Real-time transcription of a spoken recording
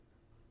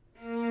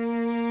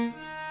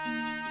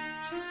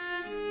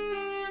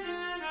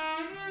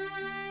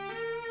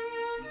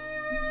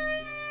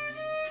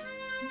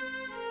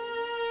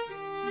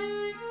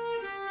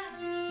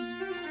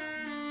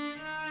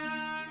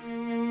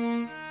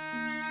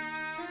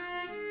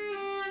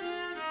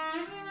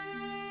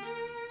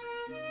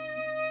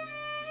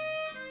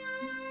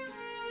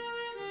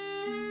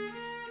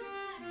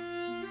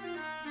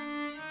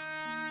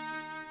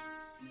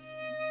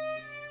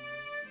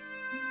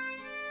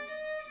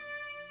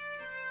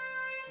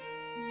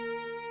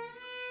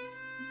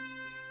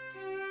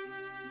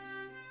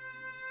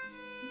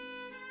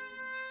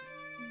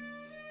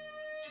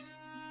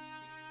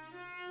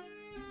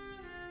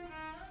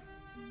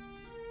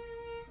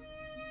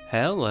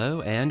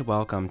Hello and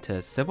welcome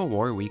to Civil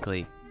War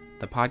Weekly,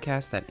 the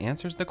podcast that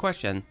answers the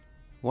question,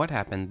 what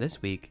happened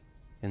this week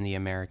in the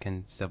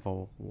American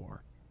Civil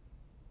War?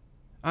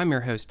 I'm your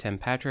host, Tim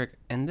Patrick,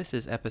 and this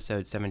is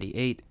episode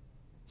 78,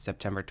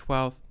 September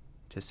 12th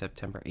to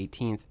September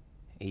 18th,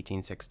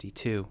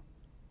 1862.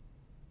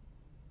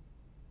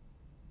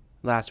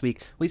 Last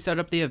week, we set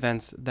up the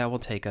events that will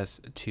take us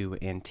to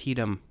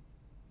Antietam.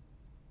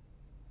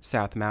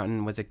 South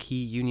Mountain was a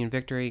key Union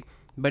victory,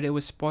 but it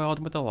was spoiled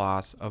with the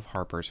loss of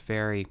Harper's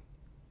Ferry.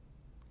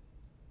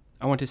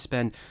 I want to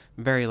spend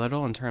very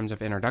little in terms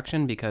of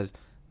introduction because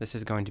this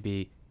is going to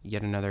be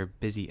yet another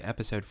busy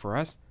episode for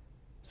us,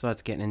 so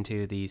let's get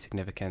into the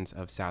significance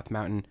of South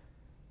Mountain,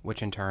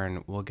 which in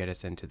turn will get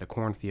us into the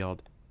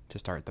cornfield to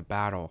start the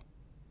battle.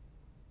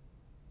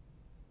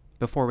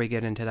 Before we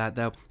get into that,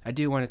 though, I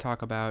do want to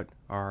talk about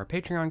our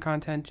Patreon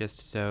content,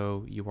 just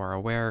so you are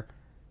aware.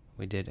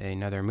 We did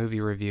another movie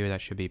review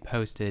that should be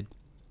posted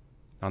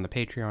on the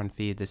Patreon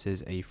feed. This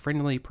is A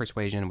Friendly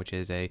Persuasion, which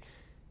is a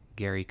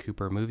Gary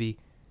Cooper movie.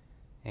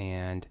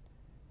 And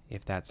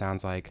if that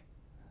sounds like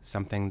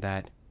something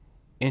that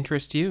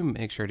interests you,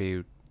 make sure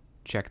to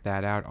check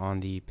that out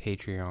on the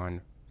Patreon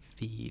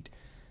feed.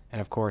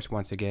 And of course,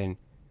 once again,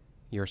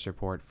 your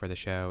support for the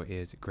show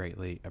is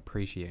greatly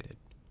appreciated.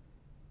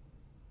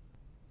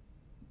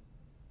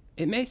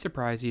 It may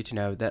surprise you to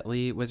know that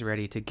Lee was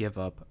ready to give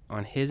up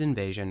on his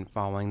invasion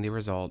following the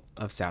result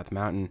of South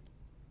Mountain.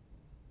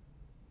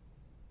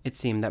 It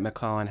seemed that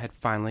McClellan had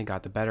finally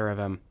got the better of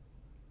him.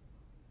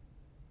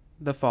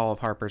 The fall of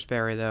Harper's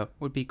Ferry, though,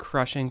 would be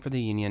crushing for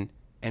the Union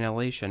and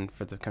elation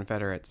for the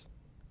Confederates.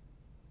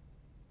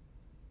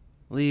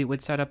 Lee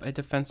would set up a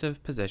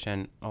defensive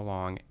position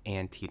along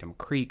Antietam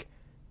Creek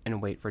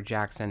and wait for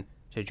Jackson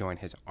to join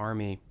his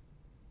army.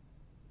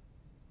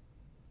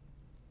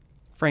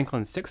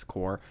 Franklin's Sixth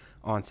Corps,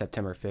 on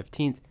September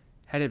 15th,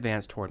 had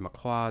advanced toward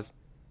McLaws,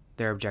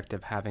 their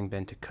objective having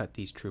been to cut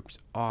these troops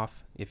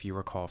off, if you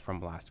recall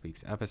from last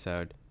week's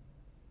episode.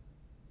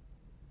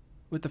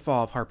 With the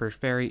fall of Harper's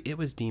Ferry, it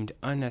was deemed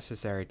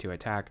unnecessary to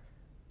attack,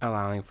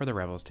 allowing for the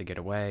rebels to get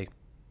away.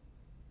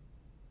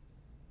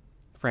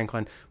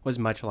 Franklin was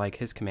much like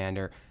his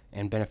commander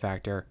and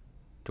benefactor,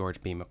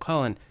 George B.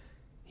 McClellan.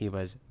 He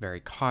was very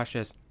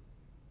cautious,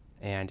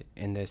 and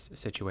in this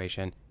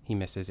situation, he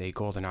misses a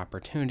golden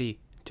opportunity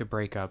to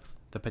break up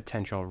the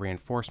potential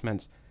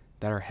reinforcements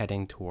that are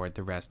heading toward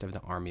the rest of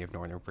the Army of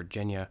Northern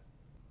Virginia.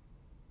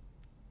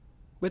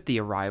 With the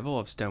arrival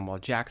of Stonewall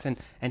Jackson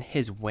and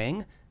his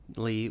wing,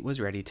 Lee was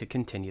ready to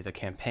continue the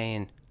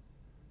campaign.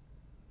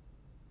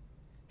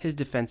 His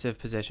defensive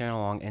position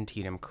along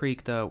Antietam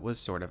Creek, though, was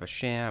sort of a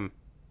sham.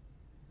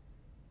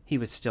 He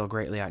was still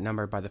greatly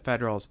outnumbered by the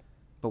Federals,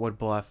 but would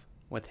bluff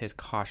with his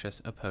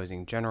cautious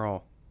opposing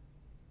general.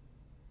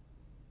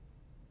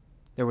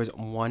 There was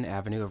one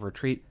avenue of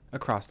retreat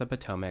across the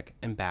Potomac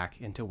and back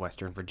into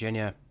Western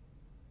Virginia.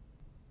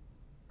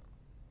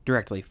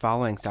 Directly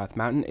following South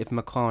Mountain, if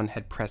McClellan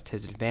had pressed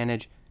his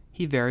advantage,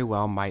 he very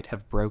well might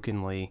have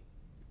broken Lee.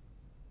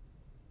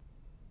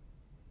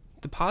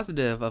 The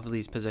positive of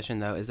Lee's position,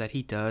 though, is that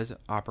he does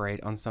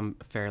operate on some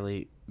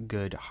fairly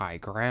good high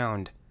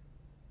ground.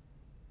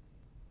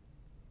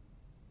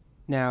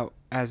 Now,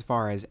 as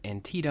far as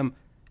Antietam,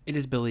 it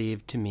is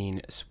believed to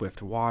mean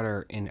swift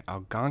water in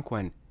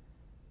Algonquin,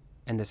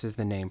 and this is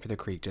the name for the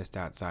creek just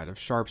outside of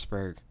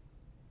Sharpsburg.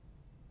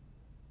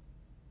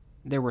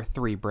 There were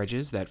 3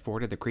 bridges that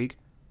forded the creek,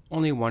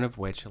 only one of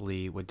which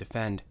Lee would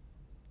defend.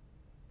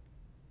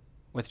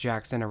 With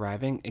Jackson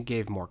arriving, it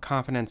gave more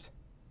confidence,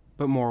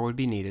 but more would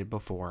be needed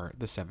before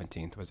the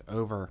 17th was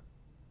over.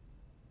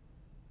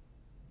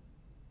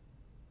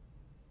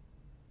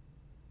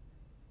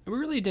 We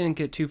really didn't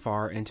get too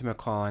far into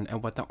McClellan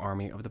and what the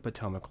Army of the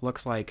Potomac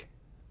looks like,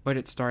 but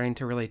it's starting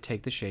to really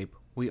take the shape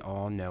we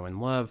all know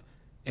and love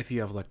if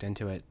you have looked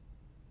into it.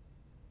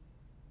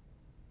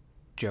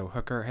 Joe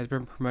Hooker has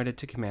been promoted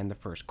to command the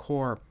First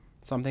Corps,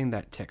 something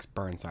that ticks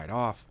Burnside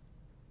off,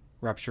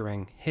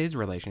 rupturing his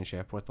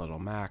relationship with Little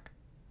Mac.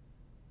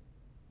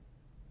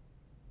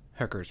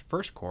 Hooker's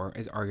First Corps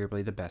is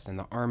arguably the best in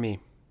the Army.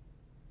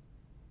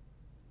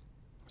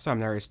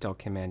 Sumner is still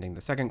commanding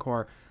the Second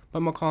Corps, but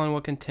McClellan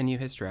will continue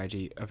his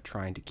strategy of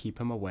trying to keep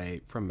him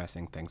away from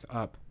messing things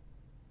up.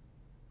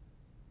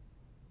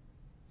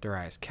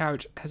 Darius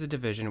Couch has a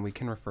division we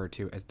can refer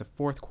to as the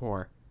Fourth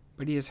Corps,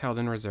 but he is held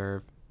in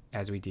reserve,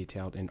 as we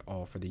detailed in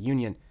All for the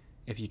Union,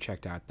 if you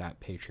checked out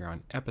that Patreon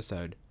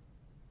episode.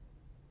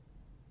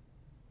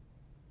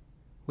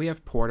 We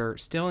have Porter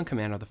still in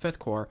command of the Fifth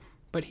Corps,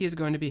 but he is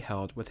going to be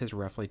held with his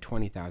roughly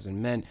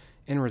 20,000 men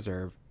in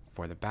reserve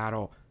for the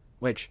battle,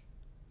 which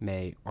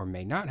may or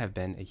may not have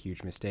been a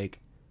huge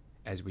mistake,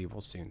 as we will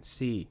soon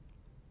see.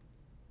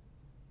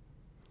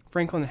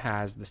 Franklin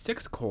has the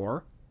Sixth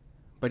Corps,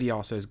 but he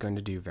also is going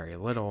to do very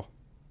little.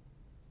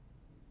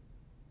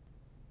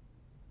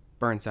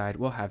 Burnside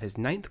will have his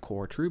 9th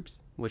Corps troops,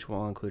 which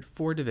will include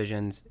 4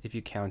 divisions if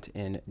you count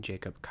in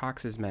Jacob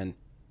Cox's men.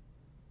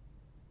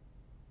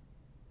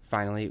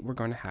 Finally, we're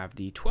going to have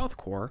the 12th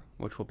Corps,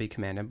 which will be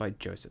commanded by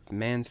Joseph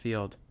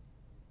Mansfield.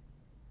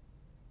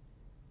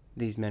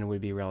 These men would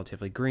be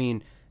relatively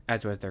green,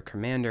 as was their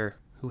commander,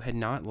 who had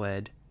not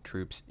led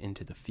troops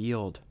into the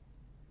field.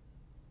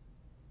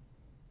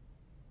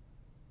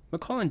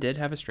 McClellan did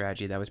have a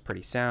strategy that was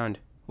pretty sound,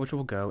 which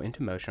will go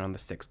into motion on the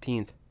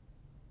 16th.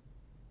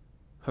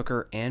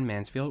 Hooker and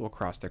Mansfield will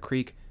cross the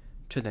creek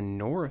to the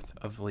north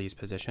of Lee's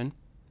position,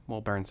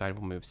 while Burnside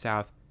will move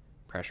south,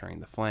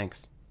 pressuring the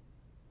flanks.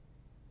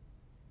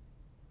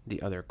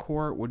 The other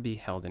corps would be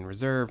held in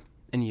reserve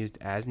and used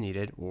as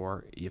needed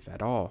or if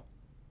at all.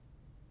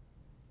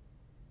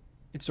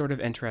 It's sort of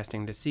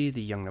interesting to see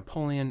the young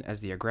Napoleon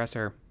as the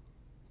aggressor,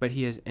 but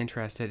he is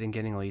interested in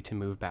getting Lee to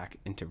move back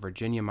into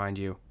Virginia, mind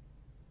you.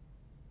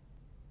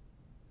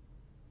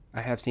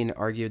 I have seen it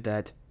argued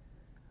that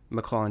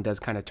McClellan does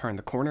kind of turn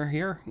the corner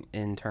here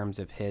in terms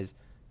of his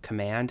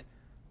command,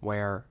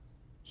 where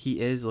he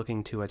is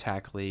looking to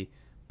attack Lee,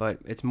 but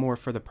it's more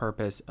for the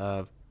purpose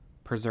of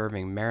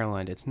preserving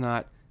Maryland. It's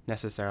not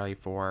necessarily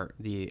for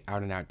the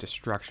out-and-out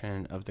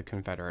destruction of the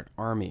Confederate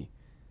Army.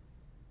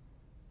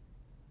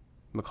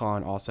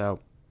 McClellan also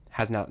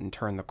has not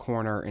turned the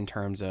corner in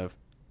terms of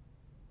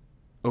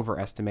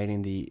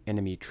overestimating the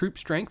enemy troop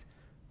strength,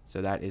 so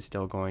that is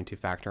still going to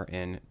factor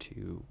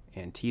into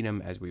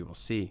Antietam, as we will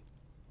see.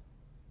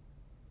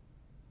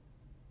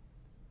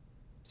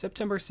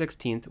 September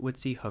 16th would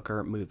see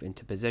Hooker move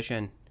into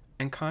position,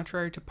 and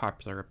contrary to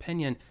popular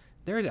opinion,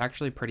 there is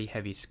actually pretty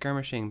heavy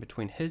skirmishing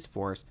between his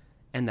force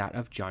and that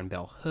of John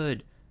Bell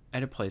Hood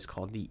at a place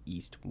called the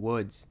East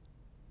Woods.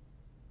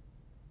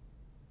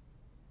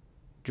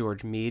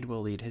 George Meade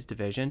will lead his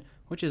division,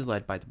 which is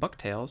led by the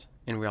Bucktails,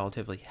 in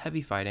relatively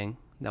heavy fighting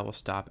that will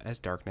stop as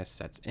darkness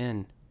sets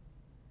in.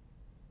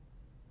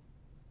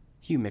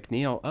 Hugh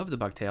McNeil of the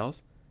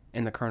Bucktails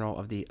and the colonel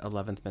of the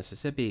 11th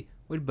Mississippi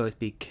would both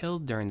be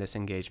killed during this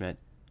engagement,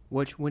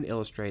 which would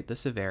illustrate the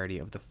severity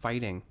of the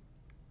fighting.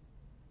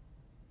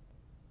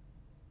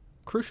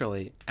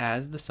 Crucially,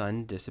 as the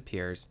sun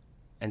disappears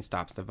and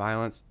stops the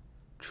violence,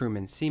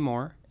 Truman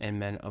Seymour and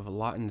men of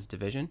Lawton's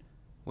division,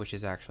 which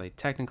is actually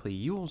technically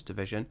Ewell's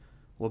division,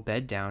 will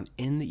bed down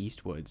in the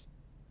East Woods,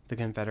 the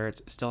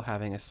Confederates still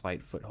having a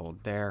slight foothold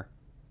there.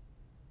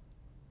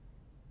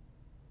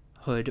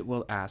 Hood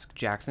will ask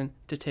Jackson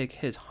to take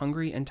his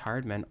hungry and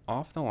tired men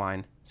off the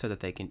line so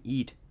that they can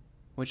eat,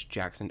 which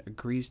Jackson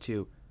agrees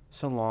to,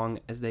 so long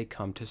as they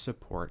come to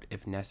support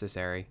if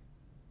necessary.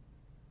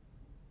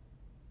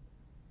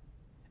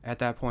 At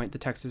that point, the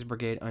Texas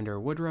Brigade under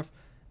Woodruff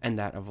and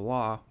that of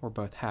Law were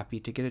both happy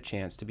to get a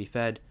chance to be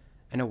fed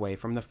and away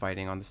from the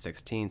fighting on the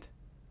 16th.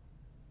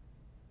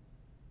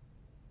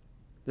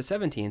 The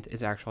 17th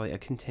is actually a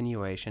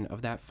continuation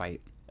of that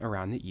fight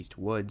around the East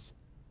Woods.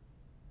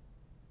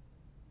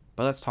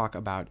 But let's talk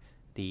about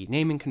the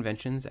naming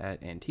conventions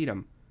at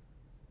Antietam.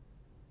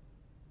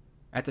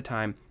 At the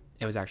time,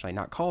 it was actually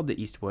not called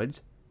the East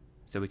Woods,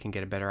 so we can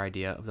get a better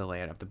idea of the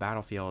layout of the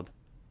battlefield.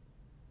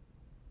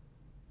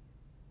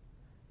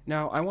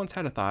 Now, I once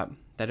had a thought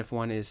that if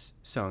one is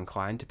so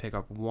inclined to pick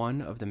up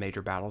one of the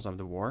major battles of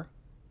the war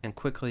and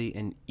quickly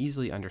and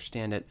easily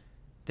understand it,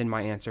 then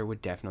my answer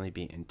would definitely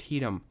be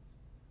Antietam.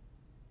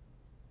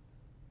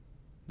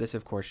 This,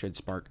 of course, should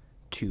spark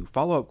two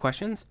follow-up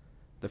questions.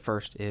 The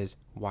first is,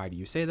 why do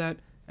you say that?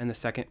 And the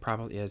second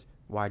probably is,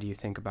 why do you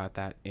think about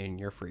that in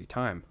your free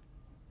time?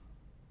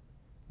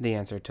 The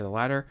answer to the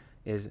latter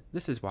is,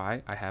 this is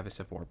why I have a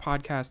Civil War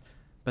podcast,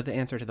 but the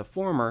answer to the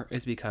former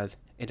is because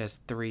it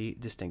has three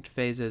distinct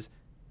phases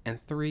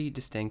and three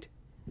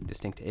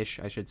distinct-ish,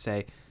 I should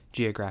say,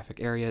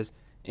 geographic areas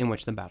in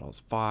which the battle is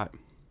fought.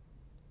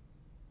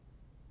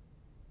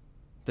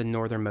 The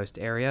northernmost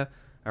area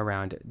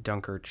around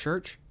Dunker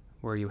Church,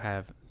 where you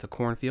have the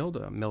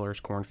cornfield, Miller's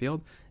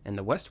cornfield, and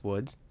the West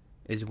Woods,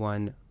 is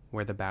one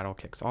where the battle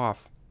kicks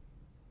off.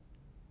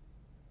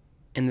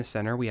 In the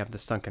center, we have the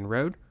Sunken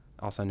Road,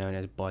 also known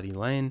as Bloody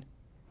Lane.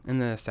 In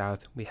the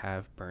south, we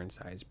have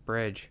Burnside's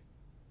Bridge.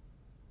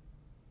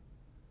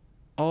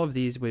 All of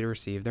these would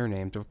receive their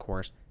names, of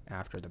course,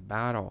 after the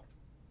battle.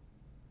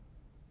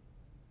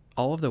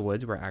 All of the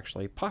woods were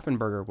actually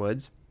Poffenberger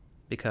woods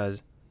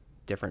because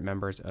different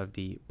members of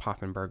the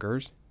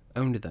Poffenbergers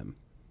owned them.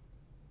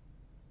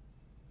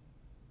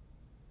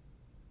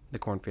 The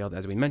cornfield,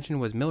 as we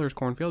mentioned, was Miller's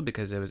cornfield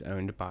because it was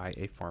owned by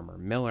a farmer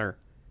Miller.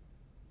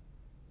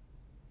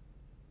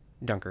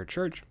 Dunker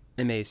Church,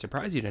 it may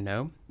surprise you to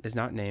know, is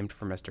not named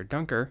for Mr.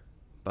 Dunker,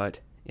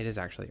 but it is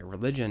actually a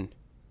religion.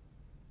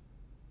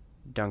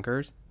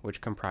 Dunkers,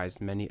 which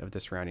comprised many of the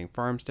surrounding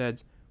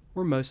farmsteads,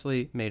 were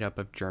mostly made up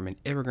of German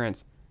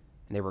immigrants,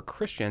 and they were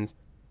Christians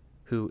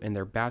who, in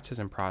their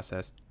baptism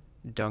process,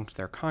 dunked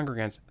their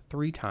congregants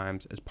 3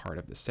 times as part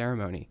of the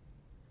ceremony.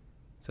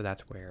 So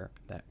that's where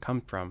that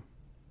comes from.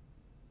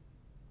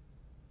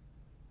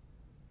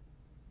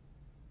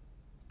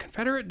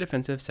 Confederate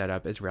defensive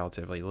setup is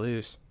relatively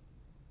loose.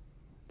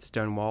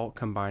 Stonewall,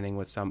 combining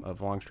with some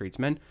of Longstreet's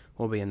men,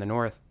 will be in the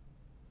north.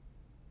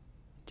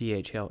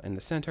 D.H. Hill in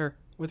the center,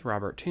 with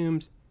Robert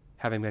Toombs,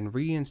 having been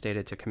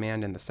reinstated to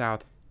command in the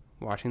south,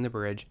 watching the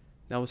bridge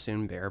that will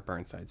soon bear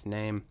Burnside's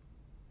name.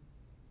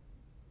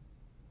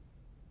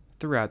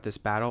 Throughout this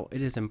battle, it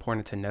is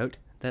important to note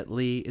that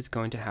Lee is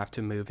going to have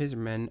to move his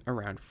men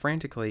around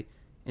frantically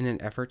in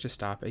an effort to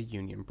stop a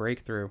Union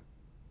breakthrough.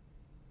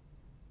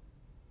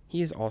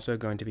 He is also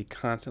going to be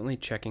constantly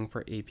checking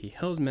for A.P.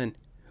 Hill's men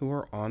who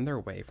are on their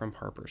way from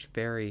Harper's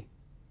Ferry.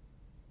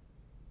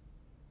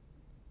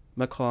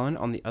 McClellan,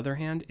 on the other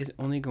hand, is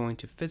only going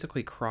to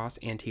physically cross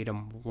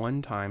Antietam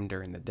one time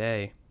during the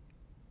day.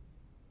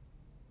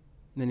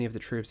 Many of the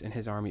troops in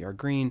his army are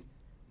green,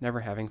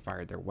 never having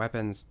fired their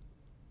weapons.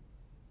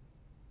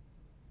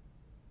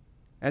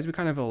 As we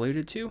kind of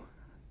alluded to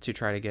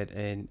try to get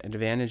an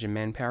advantage in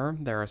manpower,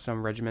 there are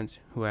some regiments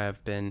who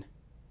have been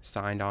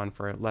signed on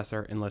for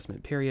lesser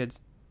enlistment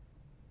periods,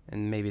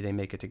 and maybe they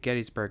make it to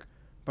Gettysburg,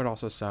 but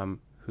also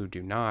some who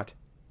do not.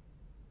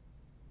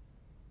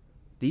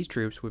 These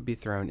troops would be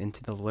thrown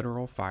into the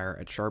literal fire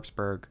at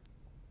Sharpsburg.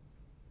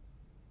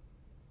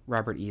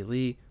 Robert E.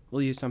 Lee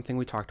will use something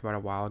we talked about a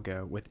while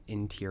ago with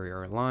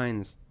interior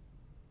lines.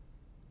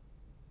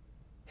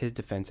 His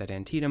defense at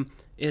Antietam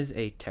is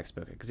a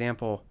textbook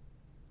example,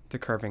 the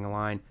curving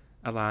line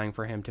allowing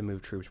for him to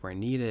move troops where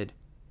needed,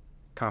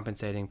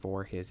 compensating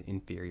for his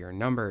inferior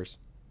numbers.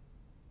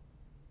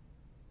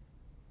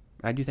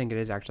 I do think it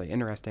is actually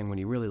interesting when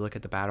you really look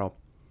at the battle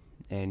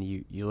and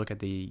you look at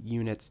the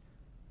units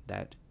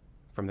that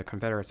from the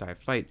Confederate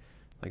side fight,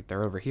 like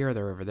they're over here,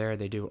 they're over there,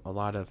 they do a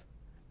lot of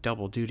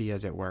double duty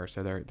as it were,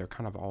 so they're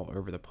kind of all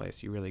over the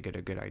place. You really get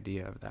a good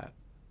idea of that.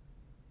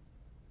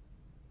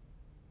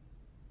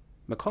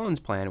 McClellan's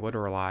plan would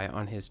rely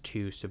on his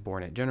two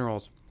subordinate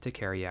generals to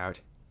carry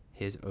out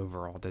his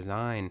overall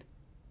design.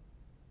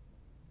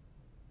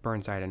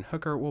 Burnside and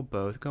Hooker will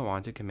both go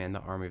on to command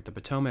the Army of the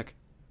Potomac,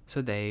 so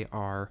they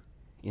are,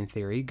 in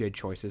theory, good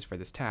choices for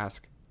this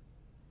task.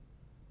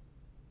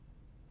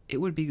 It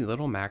would be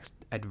Little Mac's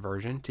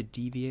aversion to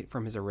deviate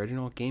from his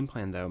original game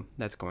plan, though,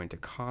 that's going to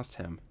cost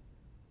him.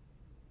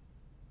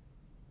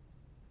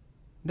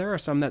 There are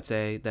some that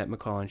say that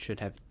McClellan should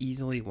have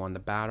easily won the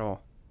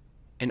battle,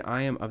 and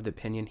I am of the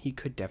opinion he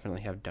could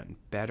definitely have done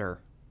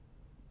better.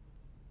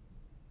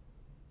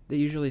 They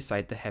usually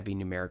cite the heavy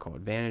numerical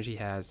advantage he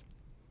has,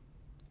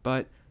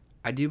 but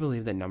I do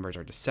believe that numbers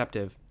are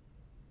deceptive.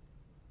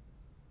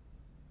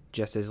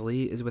 Just as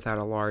Lee is without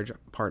a large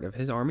part of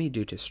his army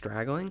due to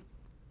straggling,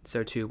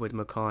 so too would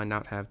McClellan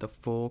not have the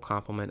full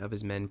complement of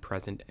his men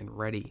present and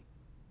ready.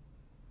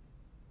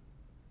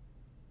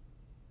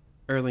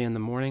 Early in the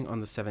morning on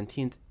the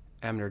 17th,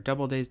 Abner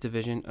Doubleday's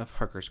division of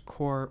Hooker's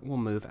Corps will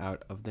move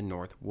out of the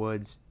North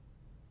Woods.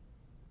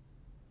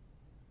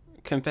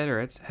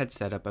 Confederates had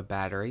set up a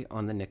battery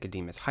on the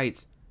Nicodemus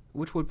Heights,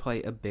 which would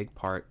play a big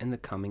part in the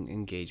coming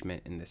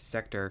engagement in this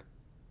sector.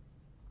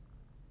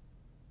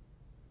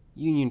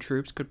 Union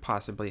troops could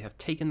possibly have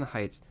taken the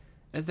heights,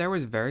 as there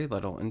was very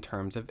little in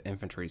terms of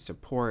infantry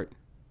support,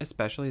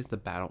 especially as the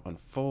battle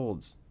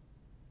unfolds.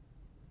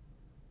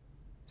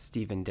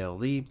 Stephen Dill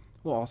Lee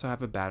will also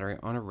have a battery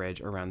on a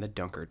ridge around the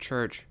Dunker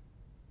Church.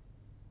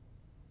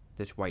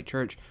 This white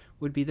church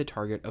would be the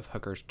target of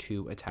Hooker's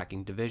two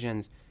attacking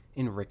divisions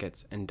in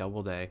Ricketts and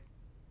Doubleday.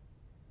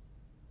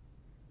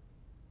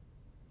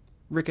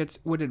 Ricketts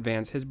would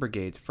advance his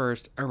brigades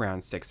first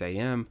around 6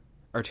 a.m.,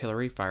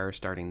 artillery fire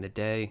starting the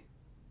day.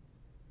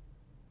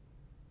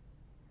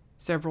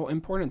 Several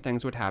important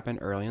things would happen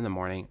early in the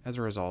morning as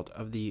a result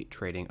of the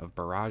trading of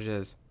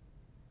barrages.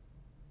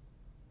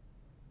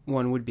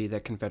 One would be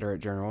that Confederate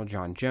General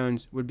John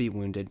Jones would be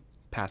wounded,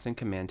 passing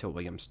command to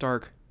William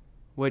Stark,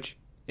 which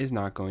is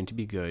not going to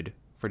be good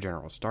for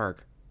General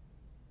Stark.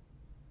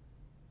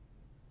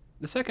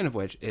 The second of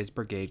which is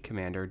Brigade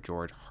Commander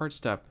George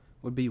Hartsuff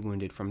would be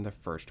wounded from the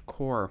 1st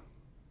Corps,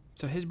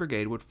 so his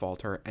brigade would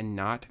falter and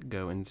not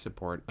go in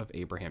support of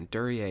Abraham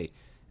Duryea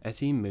as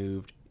he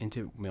moved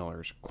into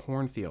Miller's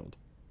cornfield.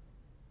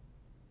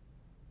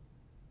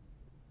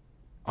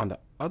 On the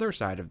other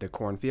side of the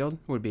cornfield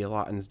would be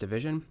Lawton's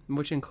division,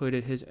 which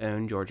included his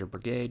own Georgia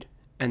Brigade,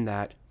 and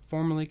that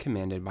formerly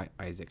commanded by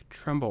Isaac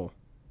Trumbull.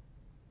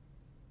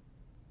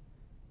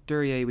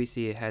 Duryea, we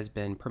see, has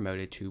been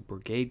promoted to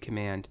brigade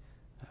command,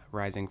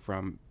 rising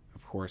from,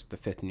 of course, the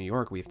 5th New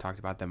York. We've talked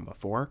about them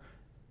before,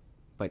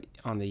 but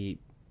on the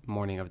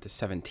morning of the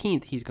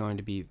 17th, he's going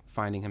to be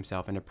finding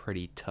himself in a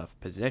pretty tough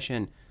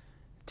position,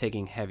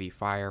 taking heavy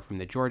fire from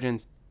the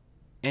Georgians,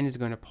 and is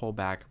going to pull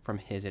back from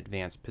his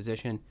advanced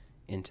position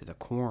into the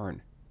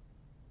corn.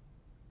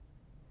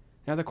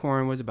 Now, the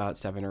corn was about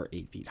 7 or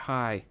 8 feet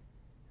high,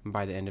 and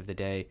by the end of the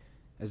day,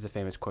 as the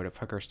famous quote of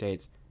Hooker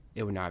states,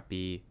 it would not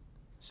be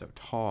so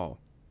tall.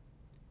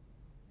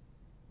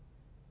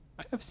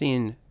 I have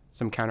seen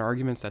some counter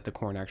arguments that the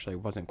corn actually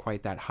wasn't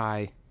quite that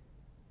high,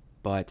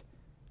 but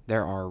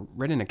there are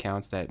written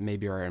accounts that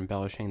maybe are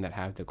embellishing that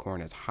have the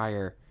corn as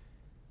higher,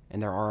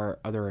 and there are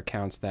other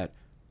accounts that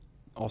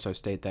also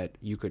state that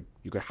you could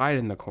hide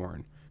in the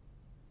corn.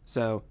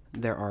 So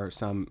there are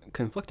some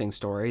conflicting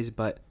stories,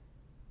 but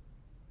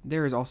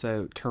there is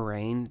also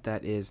terrain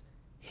that is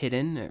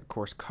hidden, of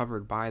course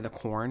covered by the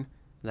corn,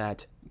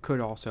 that could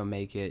also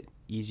make it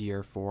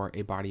easier for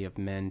a body of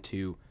men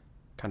to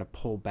kind of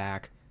pull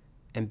back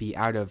and be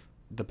out of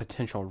the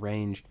potential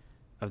range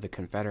of the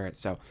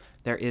Confederates. So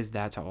there is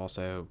that to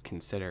also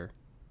consider.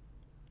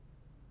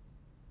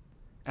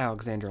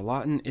 Alexander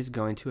Lawton is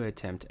going to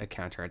attempt a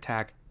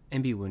counterattack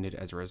and be wounded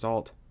as a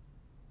result.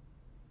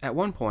 At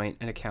one point,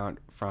 an account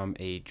from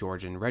a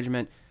Georgian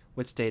regiment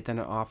would state that an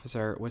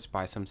officer was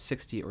by some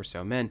 60 or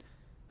so men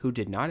who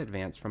did not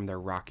advance from their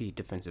rocky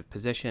defensive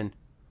position,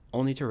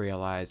 only to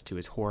realize to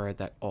his horror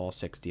that all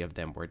 60 of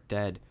them were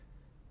dead.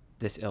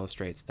 This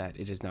illustrates that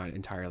it is not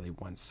entirely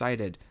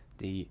one-sided.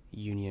 The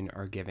Union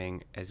are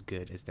giving as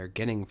good as they're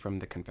getting from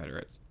the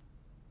Confederates.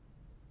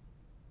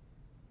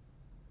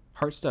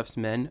 Hartsuff's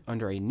men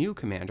under a new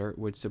commander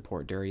would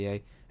support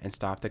Duryea and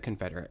stop the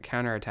Confederate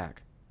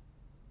counterattack.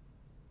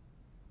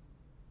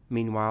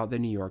 Meanwhile, the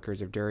New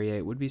Yorkers of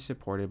Duryea would be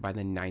supported by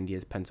the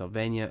 90th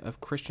Pennsylvania of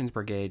Christian's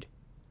brigade,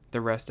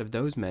 the rest of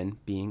those men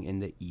being in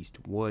the East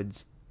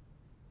Woods.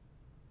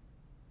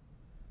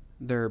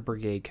 Their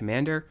brigade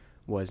commander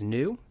was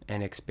new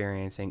and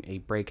experiencing a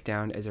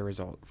breakdown as a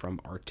result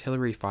from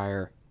artillery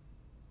fire.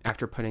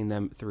 After putting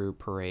them through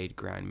parade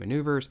ground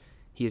maneuvers,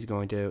 he is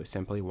going to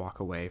simply walk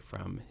away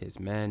from his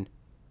men.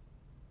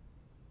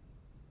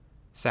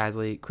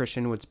 Sadly,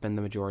 Christian would spend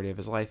the majority of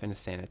his life in a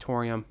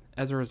sanatorium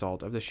as a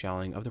result of the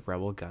shelling of the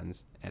rebel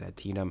guns at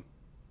Antietam.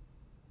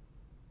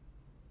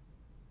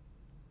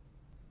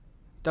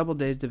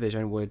 Doubleday's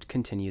division would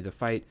continue the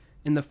fight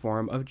in the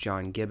form of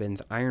John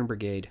Gibbon's Iron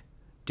Brigade,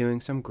 doing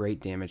some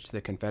great damage to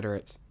the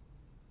Confederates.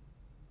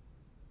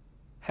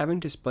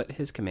 Having to split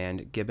his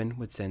command, Gibbon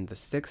would send the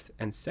 6th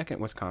and 2nd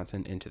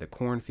Wisconsin into the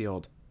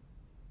cornfield.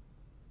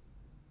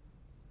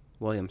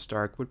 William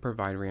Stark would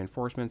provide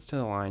reinforcements to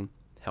the line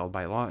held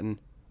by Lawton,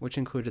 which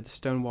included the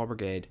Stonewall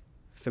Brigade,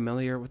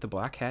 familiar with the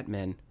Black Hat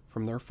men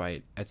from their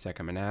fight at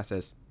Second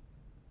Manassas.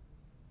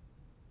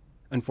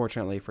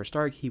 Unfortunately for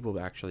Stark, he will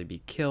actually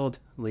be killed,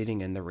 leading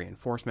in the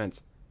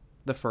reinforcements,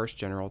 the first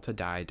general to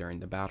die during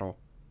the battle.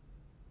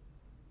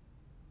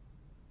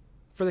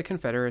 For the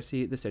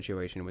Confederacy, the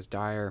situation was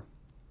dire.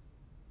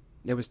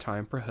 It was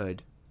time for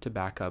Hood to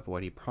back up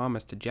what he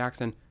promised to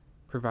Jackson,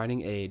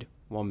 providing aid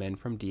while men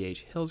from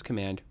D.H. Hill's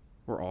command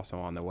were also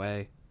on the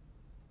way.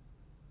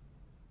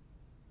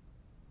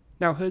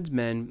 Now, Hood's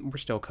men were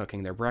still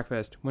cooking their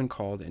breakfast when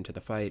called into the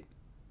fight.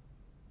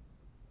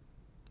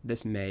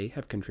 This may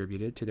have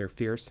contributed to their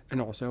fierce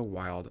and also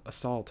wild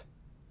assault.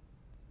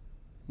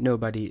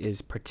 Nobody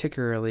is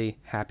particularly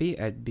happy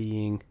at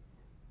being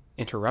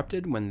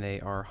interrupted when they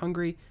are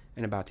hungry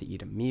and about to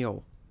eat a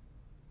meal.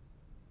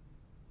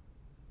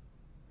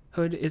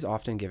 Hood is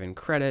often given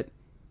credit,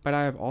 but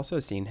I have also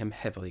seen him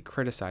heavily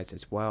criticized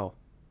as well.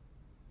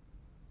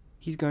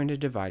 He's going to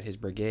divide his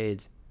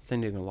brigades,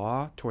 sending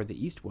Law toward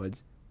the East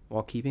Woods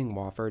while keeping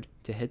Wofford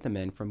to hit the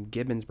men from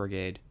Gibbon's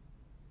brigade.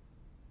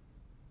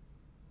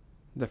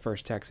 The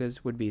 1st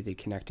Texas would be the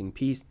connecting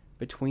piece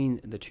between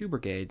the two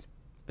brigades,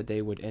 but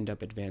they would end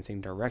up advancing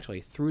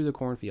directly through the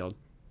cornfield,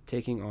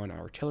 taking on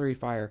artillery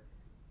fire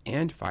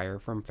and fire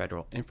from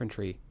Federal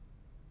infantry.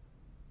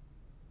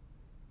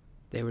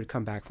 They would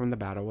come back from the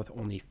battle with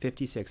only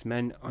 56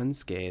 men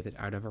unscathed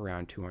out of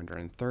around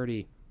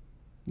 230,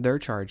 their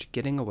charge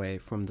getting away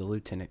from the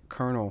lieutenant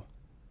colonel.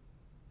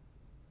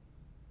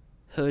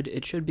 Hood,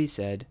 it should be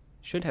said,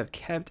 should have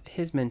kept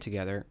his men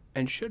together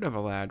and should have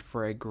allowed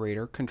for a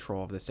greater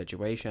control of the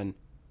situation.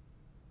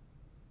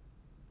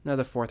 Now,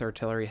 the 4th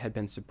Artillery had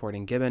been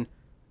supporting Gibbon,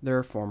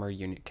 their former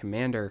unit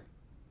commander.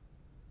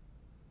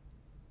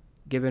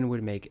 Gibbon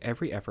would make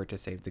every effort to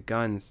save the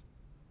guns.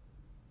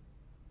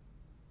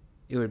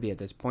 It would be at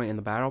this point in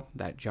the battle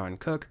that John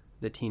Cook,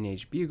 the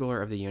teenage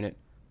bugler of the unit,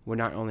 would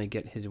not only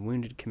get his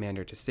wounded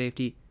commander to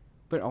safety,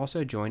 but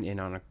also join in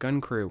on a gun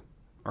crew,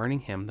 earning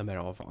him the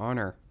Medal of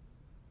Honor.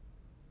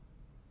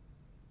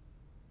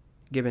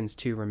 Gibbon's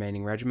 2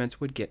 remaining regiments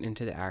would get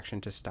into the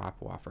action to stop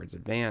Wofford's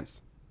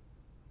advance.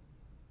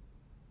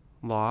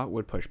 Law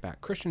would push back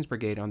Christian's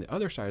brigade on the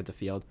other side of the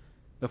field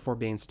before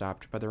being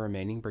stopped by the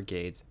remaining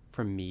brigades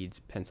from Meade's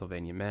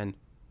Pennsylvania men.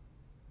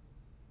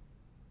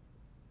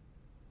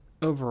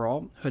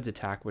 Overall, Hood's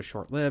attack was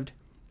short-lived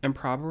and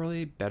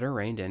probably better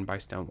reined in by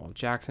Stonewall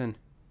Jackson,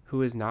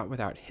 who is not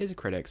without his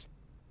critics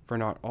for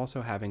not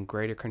also having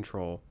greater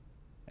control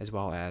as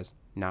well as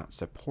not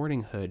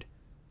supporting Hood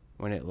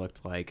when it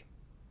looked like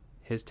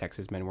his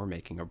Texas men were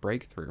making a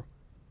breakthrough.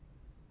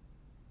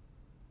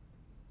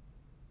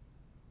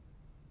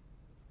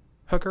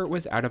 Hooker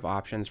was out of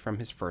options from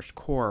his 1st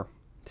Corps,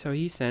 so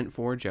he sent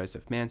for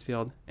Joseph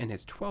Mansfield and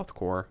his 12th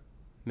Corps,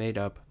 made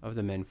up of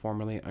the men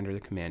formerly under the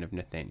command of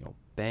Nathaniel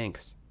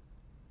Banks.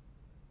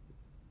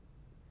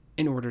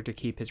 In order to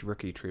keep his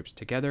rookie troops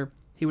together,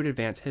 he would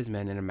advance his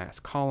men in a mass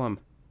column,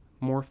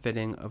 more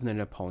fitting of the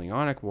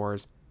Napoleonic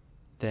Wars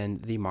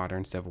than the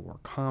modern Civil War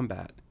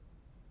combat.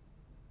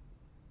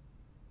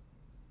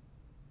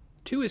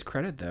 To his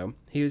credit, though,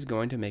 he was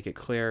going to make it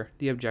clear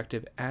the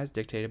objective as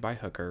dictated by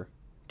Hooker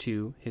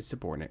to his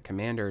subordinate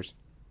commanders.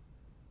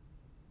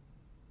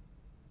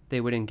 They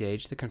would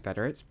engage the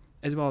Confederates,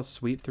 as well as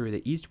sweep through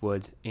the East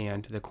Woods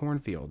and the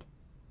cornfield.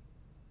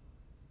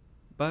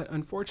 But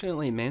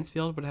unfortunately,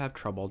 Mansfield would have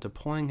trouble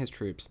deploying his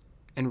troops,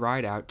 and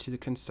ride out to the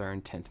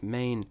concerned 10th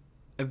Maine,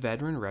 a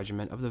veteran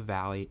regiment of the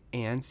Valley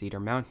and Cedar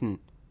Mountain,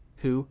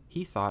 who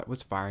he thought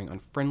was firing on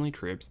friendly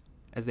troops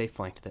as they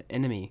flanked the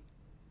enemy.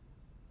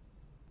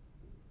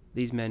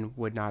 These men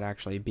would not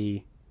actually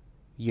be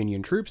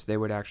Union troops, they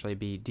would actually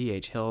be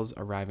D.H. Hill's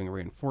arriving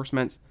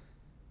reinforcements,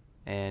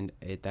 and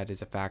that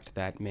is a fact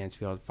that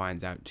Mansfield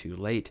finds out too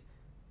late,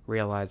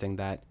 realizing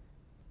that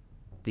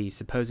the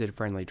supposed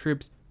friendly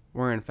troops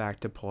were in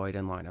fact deployed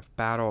in line of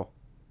battle.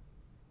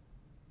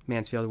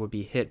 Mansfield would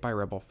be hit by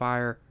rebel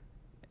fire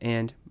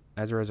and,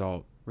 as a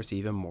result,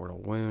 receive a mortal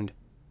wound.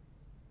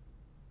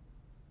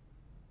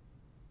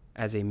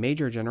 As a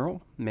major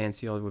general,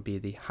 Mansfield would be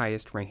the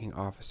highest ranking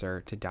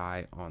officer to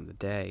die on the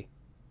day.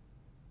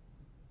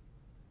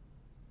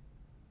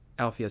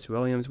 Alpheus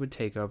Williams would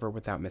take over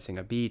without missing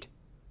a beat,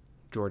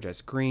 George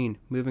S. Greene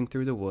moving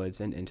through the woods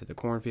and into the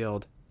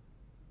cornfield.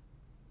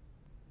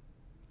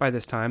 By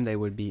this time, they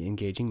would be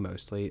engaging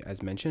mostly,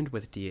 as mentioned,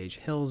 with D.H.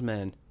 Hill's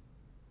men.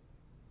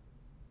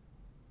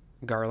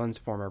 Garland's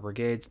former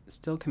brigades,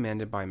 still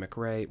commanded by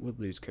McRae, would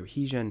lose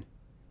cohesion,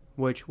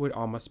 which would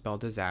almost spell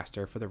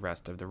disaster for the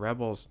rest of the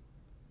rebels.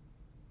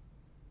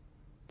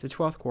 The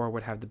 12th Corps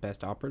would have the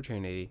best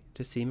opportunity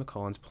to see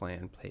McClellan's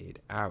plan played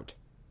out.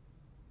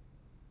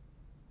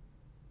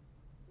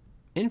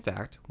 In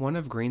fact, one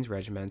of Greene's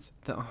regiments,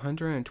 the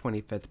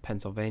 125th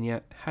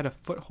Pennsylvania, had a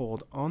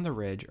foothold on the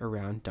ridge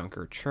around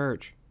Dunker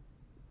Church.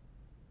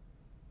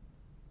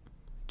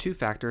 Two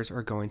factors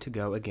are going to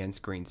go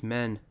against Greene's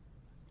men.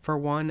 For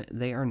one,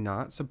 they are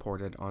not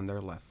supported on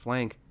their left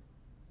flank,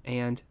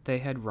 and they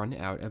had run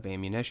out of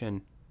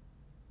ammunition.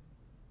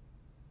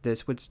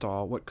 This would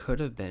stall what could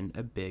have been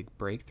a big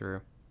breakthrough.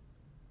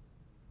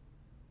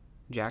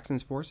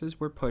 Jackson's forces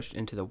were pushed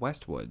into the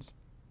West Woods.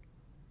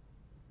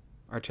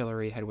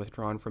 Artillery had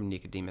withdrawn from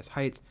Nicodemus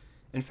Heights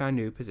and found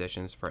new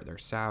positions further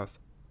south.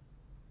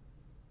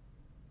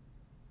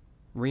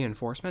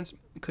 Reinforcements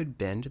could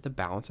bend the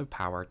balance of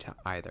power to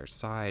either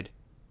side.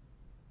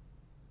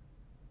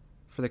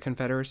 For the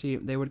Confederacy,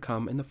 they would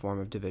come in the form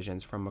of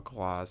divisions from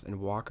McLaws and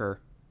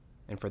Walker,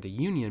 and for the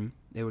Union,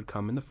 they would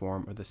come in the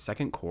form of the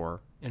 2nd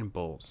Corps and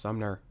Bull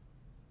Sumner.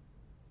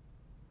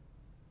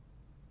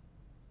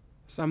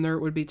 Sumner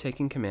would be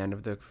taking command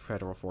of the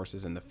Federal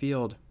forces in the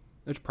field,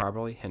 which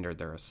probably hindered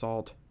their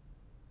assault.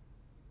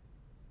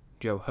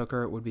 Joe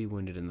Hooker would be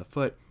wounded in the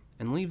foot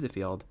and leave the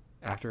field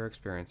after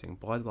experiencing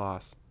blood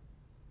loss.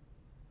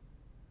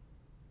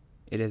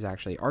 It is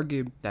actually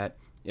argued that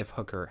if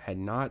Hooker had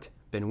not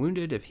been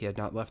wounded, if he had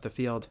not left the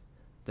field,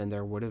 then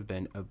there would have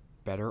been a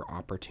better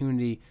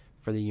opportunity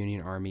for the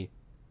Union Army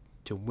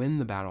to win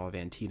the Battle of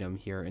Antietam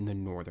here in the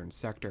northern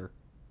sector.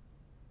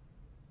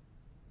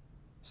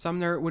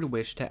 Sumner would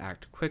wish to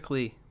act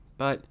quickly,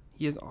 but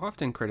he is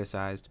often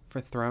criticized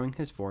for throwing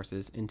his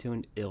forces into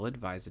an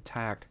ill-advised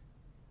attack.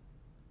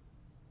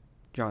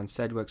 John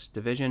Sedgwick's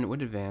division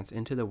would advance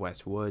into the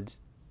West Woods.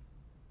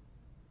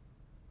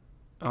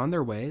 On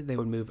their way, they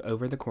would move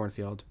over the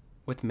cornfield,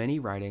 with many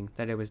writing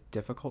that it was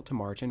difficult to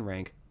march in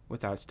rank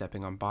without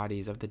stepping on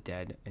bodies of the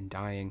dead and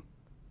dying.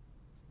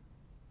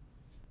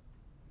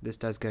 This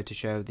does go to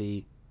show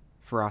the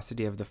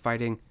ferocity of the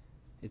fighting.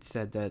 It's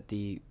said that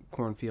the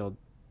cornfield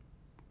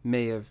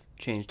may have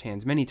changed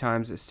hands many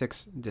times.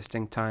 6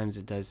 distinct times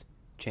it does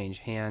change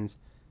hands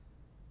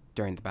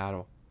during the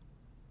battle.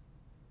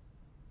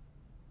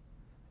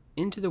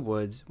 Into the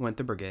woods went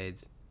the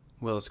brigades.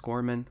 Willis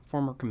Gorman,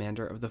 former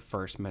commander of the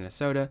 1st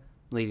Minnesota,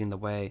 leading the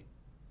way,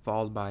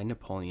 followed by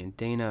Napoleon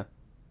Dana,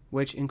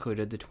 which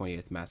included the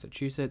 20th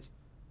Massachusetts,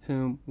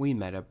 whom we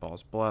met at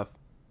Ball's Bluff.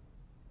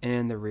 And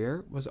in the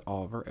rear was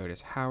Oliver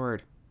Otis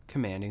Howard,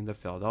 commanding the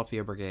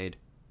Philadelphia Brigade.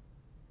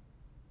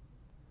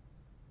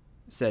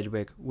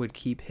 Sedgwick would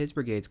keep his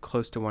brigades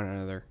close to one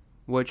another,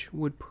 which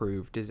would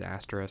prove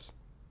disastrous.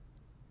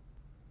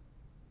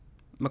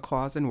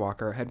 McLaws and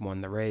Walker had won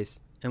the race,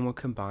 and would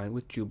combine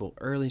with Jubal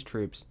Early's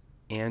troops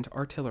and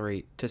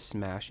artillery to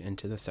smash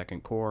into the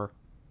 2nd Corps.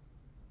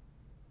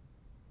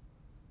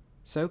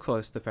 So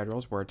close the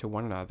Federals were to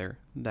one another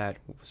that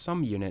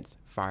some units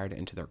fired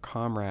into their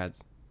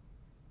comrades.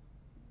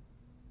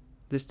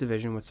 This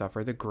division would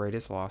suffer the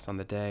greatest loss on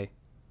the day.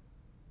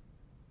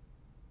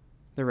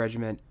 The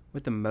regiment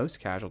with the most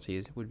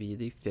casualties would be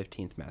the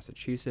 15th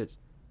Massachusetts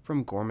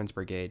from Gorman's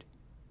brigade,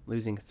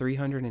 losing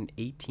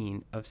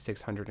 318 of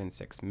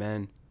 606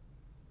 men.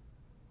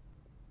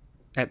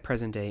 At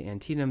present-day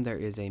Antietam, there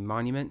is a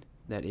monument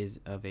that is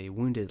of a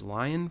wounded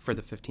lion for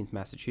the 15th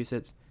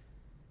Massachusetts,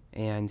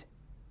 and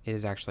it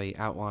is actually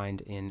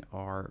outlined in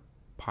our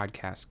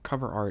podcast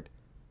cover art,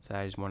 so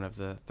that is one of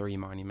the 3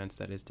 monuments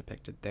that is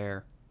depicted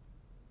there.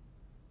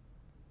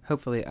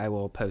 Hopefully I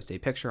will post a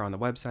picture on the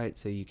website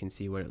so you can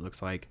see what it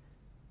looks like,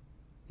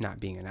 not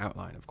being an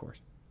outline, of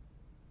course.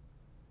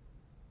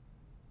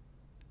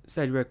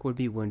 Sedgwick would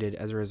be wounded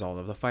as a result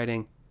of the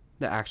fighting,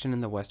 the action in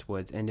the West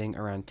Woods ending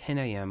around 10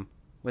 a.m.,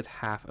 with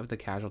half of the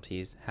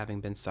casualties having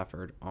been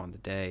suffered on the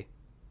day.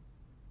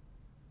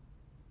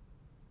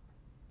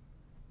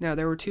 Now,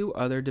 there were 2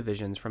 other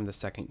divisions from the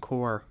 2nd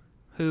Corps,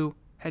 who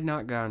had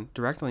not gone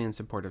directly in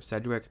support of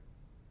Sedgwick,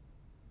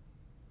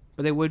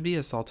 but they would be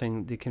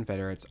assaulting the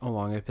Confederates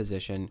along a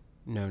position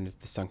known as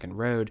the Sunken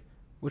Road,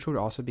 which would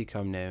also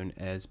become known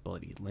as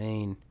Bloody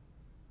Lane.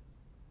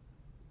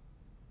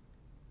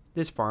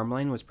 This farm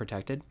lane was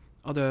protected,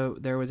 although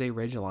there was a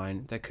ridge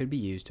line that could be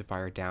used to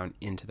fire down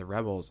into the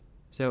rebels,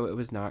 so it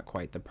was not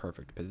quite the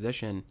perfect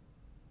position.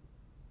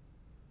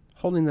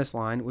 Holding this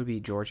line would be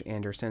George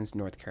Anderson's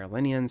North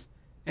Carolinians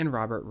and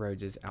Robert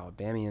Rhodes's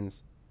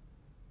Alabamians.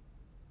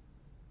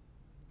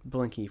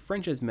 Blinky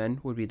French's men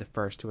would be the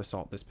first to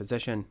assault this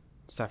position,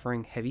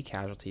 suffering heavy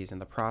casualties in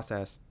the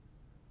process.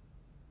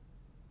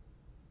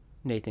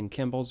 Nathan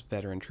Kimball's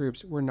veteran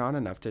troops were not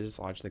enough to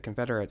dislodge the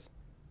Confederates,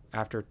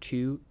 after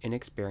 2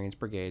 inexperienced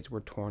brigades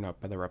were torn up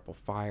by the rebel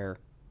fire.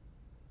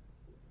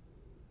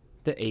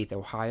 The 8th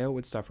Ohio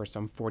would suffer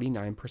some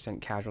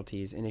 49%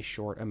 casualties in a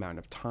short amount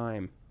of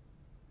time.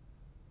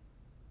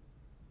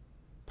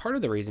 Part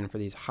of the reason for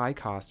these high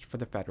costs for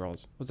the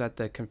Federals was that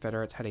the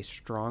Confederates had a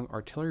strong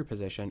artillery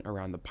position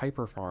around the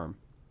Piper Farm.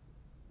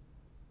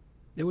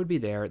 It would be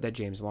there that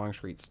James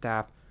Longstreet's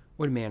staff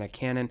would man a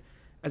cannon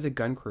as a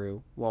gun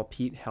crew while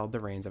Pete held the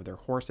reins of their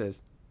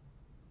horses.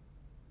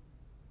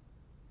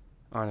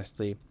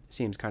 Honestly,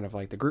 seems kind of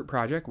like the group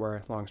project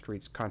where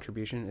Longstreet's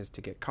contribution is to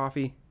get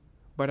coffee,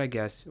 but I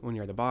guess when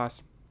you're the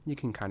boss, you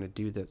can kind of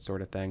do that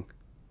sort of thing.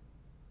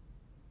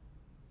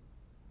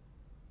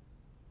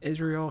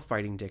 Israel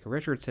fighting Dick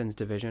Richardson's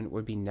division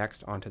would be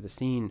next onto the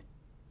scene.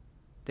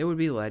 They would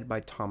be led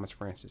by Thomas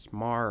Francis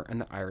Marr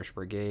and the Irish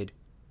Brigade.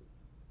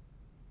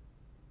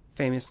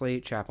 Famously,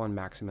 Chaplain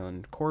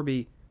Maximilian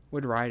Corby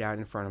would ride out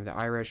in front of the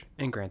Irish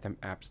and grant them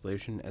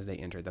absolution as they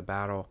entered the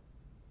battle.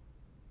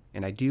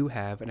 And I do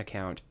have an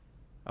account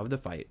of the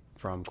fight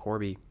from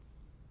Corby.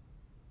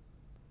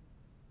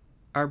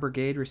 Our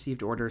brigade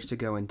received orders to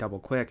go in double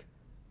quick,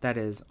 that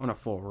is, on a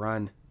full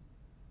run.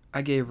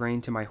 I gave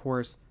rein to my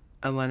horse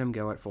and let him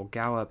go at full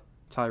gallop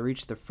till I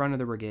reached the front of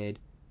the brigade,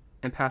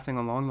 and passing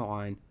along the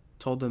line,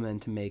 told the men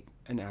to make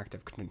an act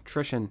of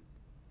contrition.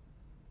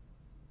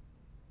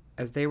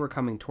 As they were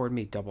coming toward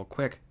me double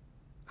quick,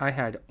 I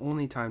had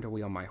only time to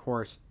wheel my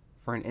horse,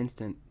 for an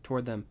instant,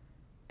 toward them,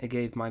 and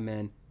gave my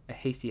men a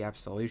hasty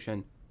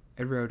absolution,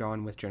 and rode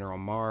on with General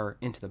Marr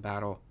into the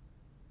battle.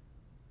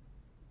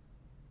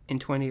 In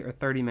 20 or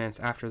 30 minutes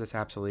after this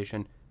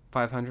absolution,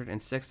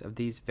 506 of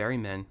these very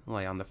men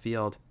lay on the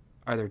field,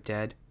 either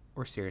dead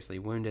or seriously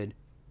wounded.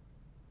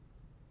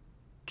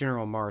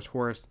 General Marr's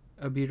horse,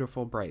 a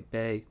beautiful bright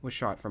bay, was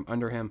shot from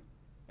under him,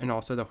 and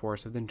also the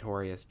horse of the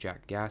notorious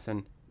Jack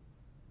Gasson.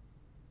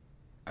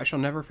 I shall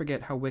never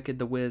forget how wicked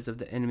the whiz of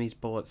the enemy's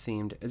bullets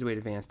seemed as we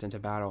advanced into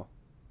battle.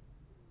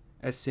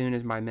 As soon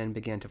as my men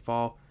began to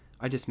fall,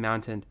 I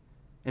dismounted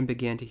and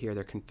began to hear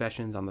their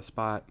confessions on the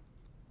spot.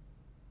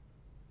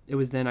 It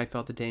was then I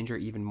felt the danger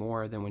even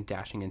more than when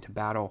dashing into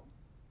battle.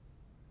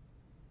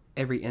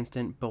 Every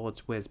instant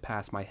bullets whizzed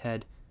past my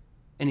head,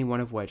 any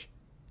one of which,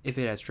 if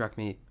it had struck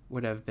me,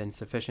 would have been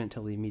sufficient to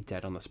leave me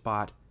dead on the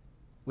spot,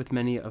 with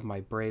many of my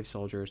brave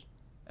soldiers,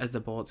 as the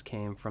bullets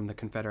came from the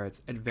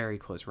Confederates at very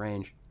close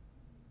range.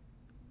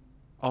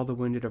 All the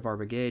wounded of our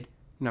brigade,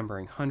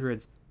 numbering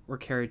hundreds, were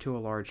carried to a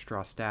large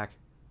straw stack,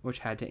 which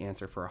had to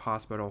answer for a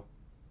hospital.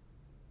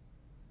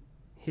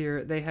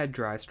 Here they had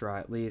dry straw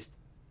at least,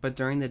 but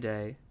during the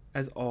day,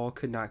 as all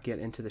could not get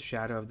into the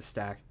shadow of the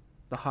stack,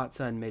 the hot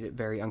sun made it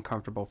very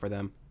uncomfortable for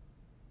them.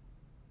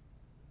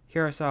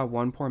 Here I saw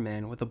one poor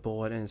man with a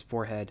bullet in his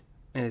forehead,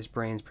 and his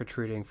brains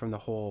protruding from the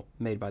hole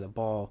made by the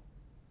ball.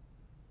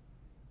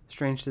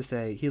 Strange to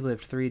say, he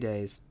lived 3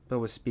 days, but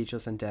was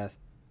speechless in death,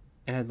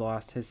 and had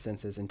lost his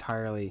senses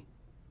entirely.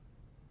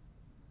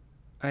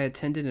 I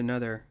attended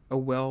another, a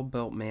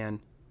well-built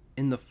man,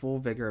 in the full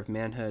vigor of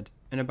manhood,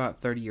 and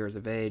about 30 years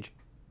of age.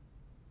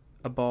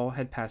 A ball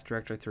had passed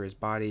directly through his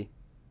body.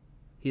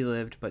 He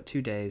lived but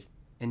 2 days,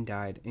 and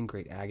died in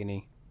great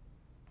agony.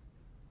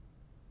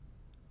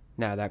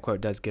 Now, that quote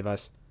does give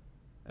us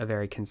a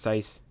very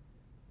concise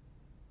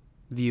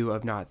view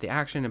of not the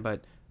action,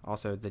 but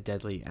also the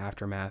deadly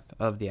aftermath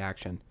of the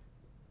action.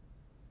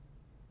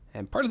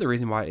 And part of the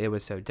reason why it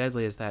was so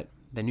deadly is that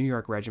the New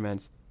York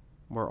regiments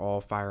were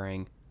all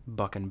firing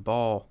buck and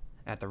ball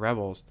at the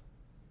rebels.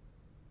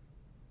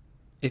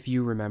 If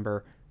you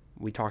remember,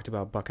 we talked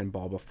about buck and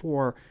ball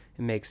before.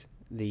 It makes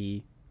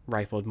the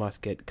rifled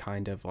musket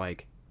kind of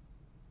like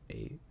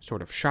a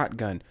sort of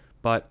shotgun,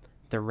 but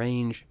the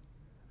range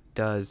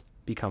does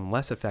become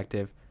less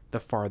effective the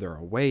farther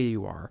away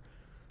you are.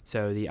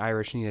 So the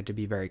Irish needed to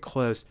be very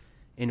close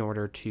in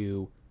order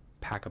to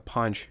pack a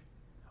punch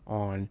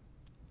on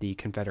the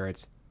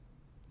Confederates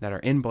that are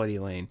in Bloody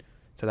Lane.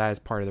 So that is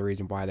part of the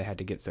reason why they had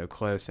to get so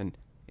close, and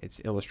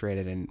it's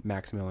illustrated in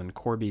Maximilian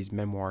Corby's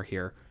memoir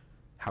here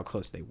how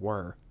close they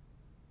were.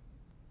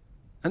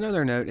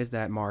 Another note is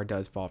that Marr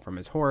does fall from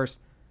his horse,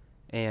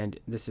 and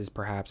this is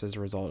perhaps as a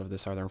result of the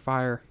Southern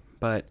Fire,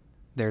 but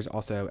there's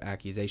also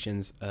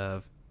accusations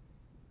of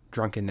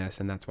drunkenness,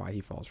 and that's why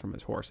he falls from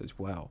his horse as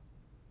well.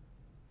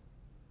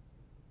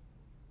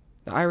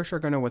 The Irish are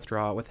going to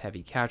withdraw with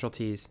heavy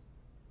casualties.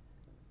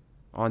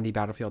 On the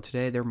battlefield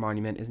today, their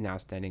monument is now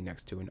standing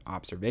next to an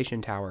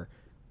observation tower,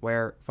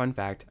 where, fun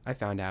fact, I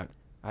found out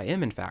I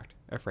am in fact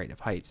afraid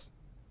of heights.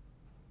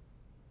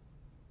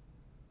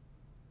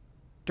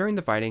 During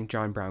the fighting,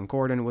 John Brown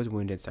Gordon was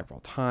wounded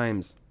several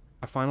times,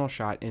 a final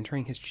shot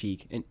entering his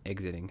cheek and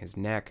exiting his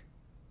neck.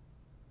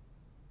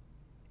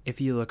 If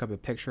you look up a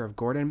picture of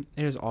Gordon,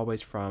 it is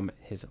always from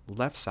his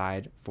left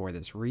side for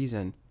this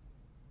reason.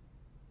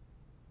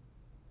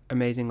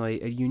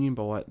 Amazingly, a Union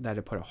bullet that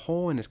had put a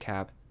hole in his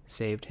cap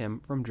saved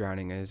him from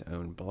drowning in his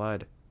own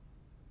blood.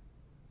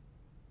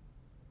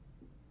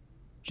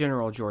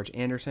 General George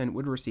Anderson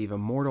would receive a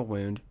mortal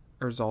wound,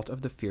 a result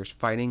of the fierce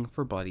fighting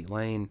for Bloody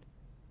Lane.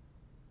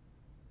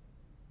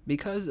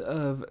 Because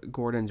of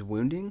Gordon's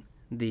wounding,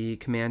 the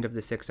command of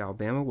the 6th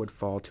Alabama would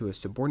fall to a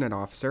subordinate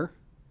officer,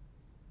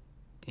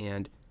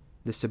 and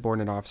this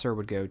subordinate officer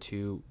would go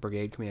to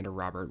Brigade Commander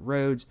Robert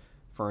Rhodes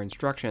for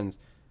instructions.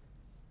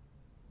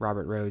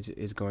 Robert Rhodes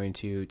is going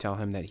to tell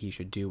him that he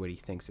should do what he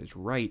thinks is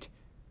right,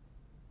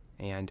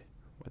 and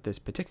what this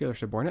particular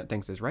subordinate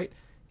thinks is right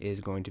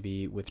is going to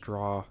be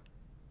withdraw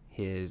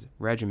his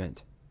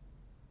regiment.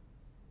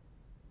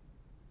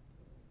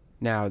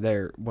 Now,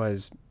 there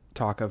was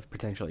talk of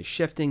potentially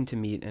shifting to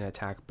meet an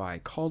attack by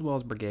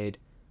Caldwell's brigade,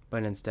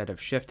 but instead of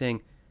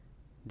shifting,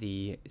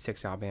 the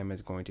 6th Alabama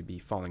is going to be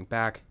falling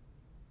back,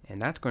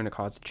 and that's going to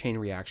cause a chain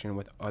reaction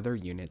with other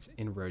units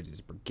in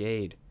Rhodes's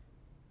brigade.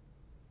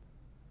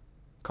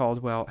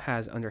 Caldwell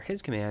has under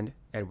his command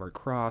Edward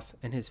Cross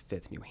and his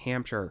 5th New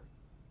Hampshire.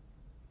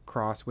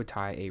 Cross would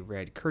tie a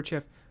red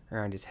kerchief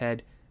around his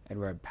head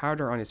and rub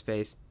powder on his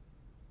face,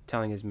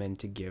 telling his men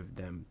to give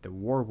them the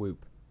war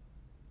whoop.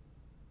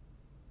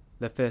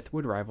 The 5th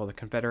would rival the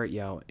Confederate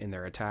yell in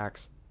their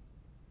attacks.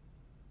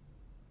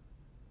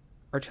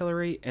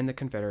 Artillery and the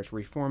Confederates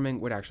reforming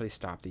would actually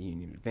stop the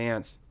Union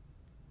advance.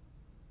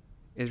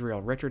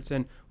 Israel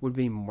Richardson would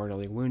be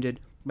mortally wounded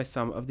by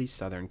some of the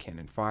Southern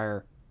cannon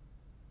fire.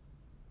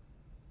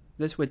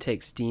 This would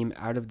take steam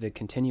out of the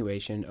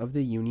continuation of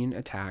the Union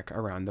attack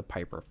around the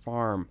Piper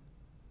Farm.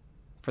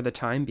 For the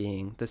time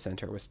being, the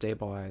center was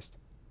stabilized.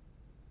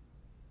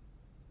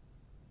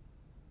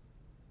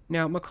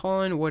 Now,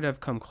 McClellan would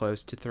have come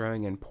close to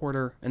throwing in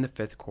Porter and the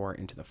 5th Corps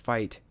into the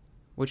fight,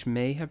 which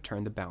may have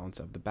turned the balance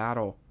of the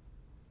battle.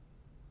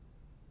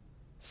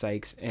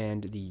 Sykes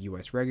and the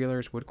U.S.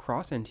 regulars would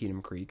cross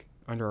Antietam Creek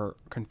under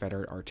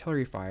Confederate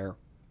artillery fire,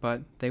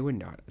 but they would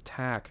not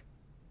attack.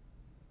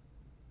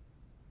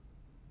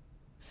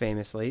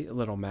 Famously,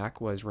 Little Mac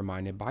was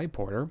reminded by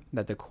Porter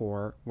that the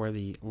Corps were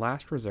the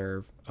last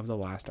reserve of the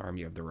last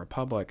army of the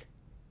Republic,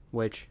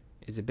 which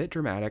is a bit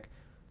dramatic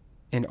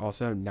and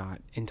also not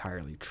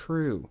entirely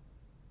true.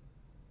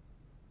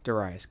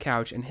 Darius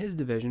Couch and his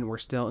division were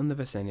still in the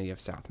vicinity of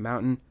South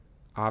Mountain,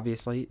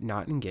 obviously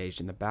not engaged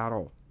in the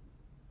battle.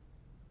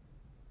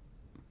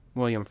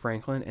 William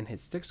Franklin and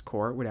his 6th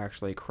Corps would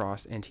actually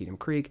cross Antietam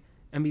Creek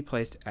and be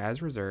placed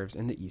as reserves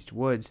in the East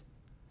Woods,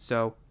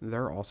 so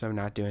they're also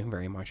not doing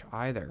very much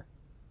either.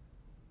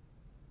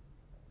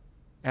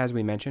 As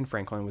we mentioned,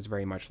 Franklin was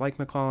very much like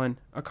McClellan,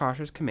 a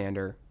cautious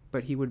commander,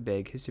 but he would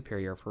beg his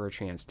superior for a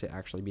chance to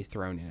actually be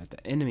thrown in at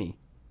the enemy.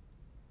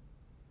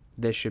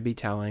 This should be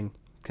telling,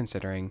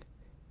 considering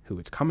who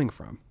it's coming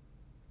from.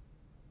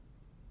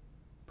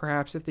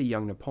 Perhaps if the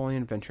young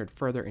Napoleon ventured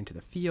further into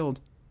the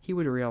field, he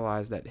would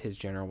realize that his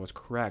general was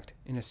correct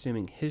in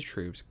assuming his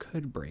troops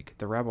could break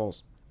the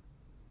rebels.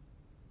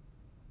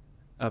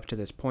 Up to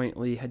this point,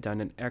 Lee had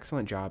done an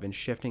excellent job in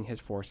shifting his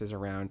forces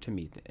around to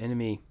meet the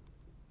enemy,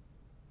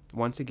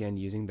 once again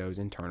using those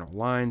internal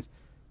lines,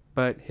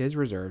 but his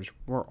reserves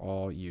were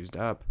all used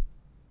up.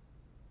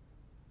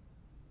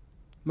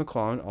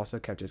 McClellan also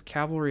kept his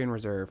cavalry in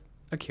reserve,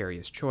 a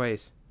curious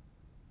choice.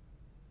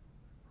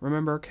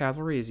 Remember,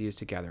 cavalry is used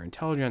to gather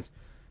intelligence,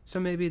 so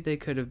maybe they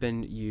could have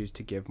been used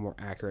to give more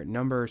accurate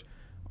numbers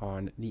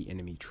on the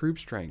enemy troop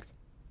strength.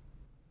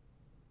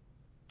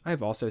 I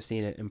have also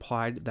seen it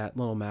implied that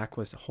Little Mac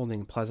was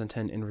holding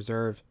Pleasanton in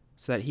reserve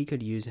so that he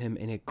could use him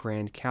in a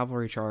grand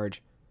cavalry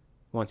charge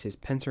once his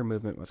pincer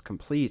movement was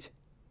complete.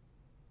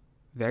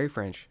 Very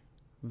French,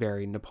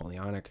 very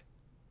Napoleonic.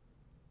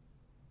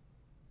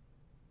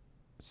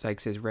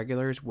 Sykes'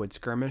 regulars would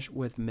skirmish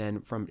with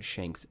men from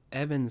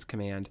Shanks-Evans'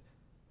 command,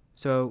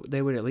 so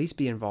they would at least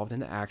be involved in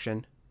the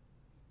action,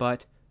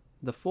 but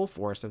the full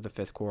force of the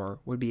 5th Corps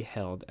would be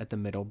held at the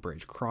Middle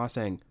Bridge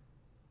Crossing.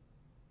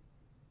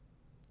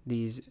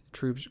 These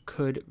troops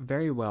could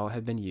very well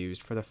have been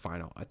used for the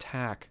final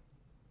attack.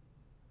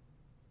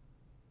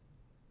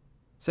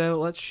 So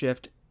let's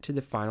shift to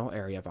the final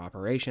area of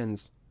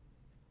operations.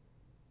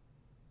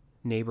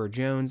 Neighbor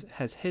Jones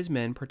has his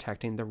men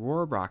protecting the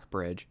Rohrbach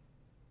Bridge,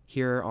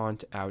 here on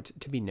out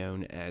to be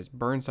known as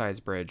Burnside's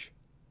Bridge.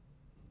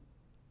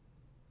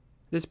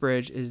 This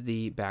bridge is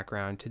the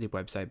background to the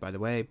website, by the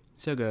way,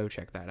 so go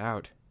check that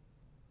out.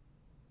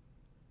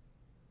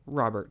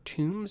 Robert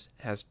Toombs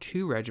has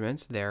 2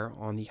 regiments there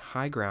on the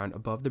high ground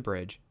above the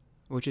bridge,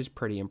 which is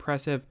pretty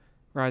impressive,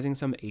 rising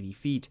some 80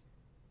 feet,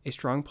 a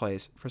strong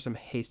place for some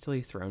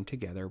hastily thrown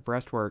together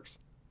breastworks.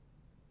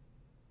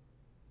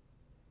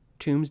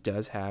 Toombs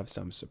does have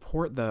some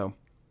support, though.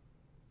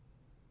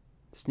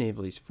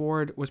 Snavely's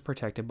Ford was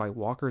protected by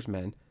Walker's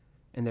men,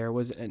 and there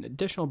was an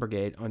additional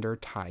brigade under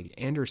Tige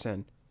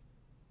Anderson.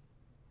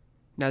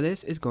 Now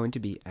this is going to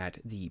be at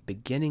the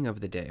beginning of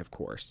the day, of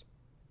course.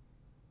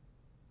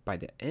 By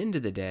the end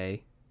of the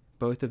day,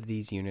 both of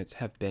these units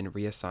have been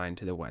reassigned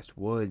to the West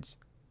Woods.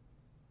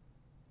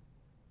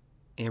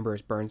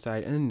 Ambrose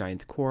Burnside and the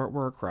Ninth Corps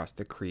were across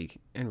the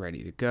creek and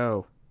ready to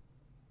go.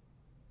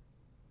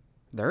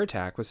 Their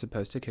attack was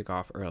supposed to kick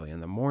off early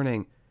in the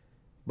morning,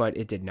 but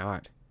it did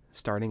not,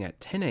 starting at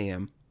 10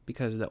 a.m.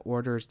 because the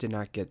orders did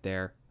not get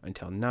there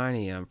until 9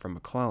 a.m. from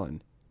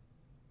McClellan.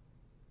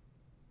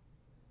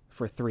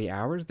 For 3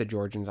 hours, the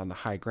Georgians on the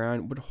high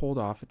ground would hold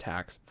off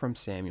attacks from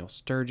Samuel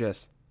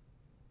Sturgis.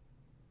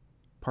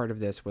 Part of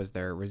this was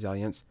their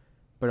resilience,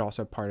 but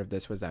also part of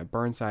this was that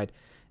Burnside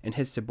and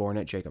his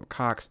subordinate Jacob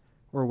Cox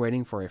were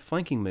waiting for a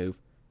flanking move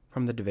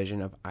from the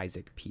division of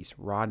Isaac Pease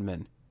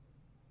Rodman.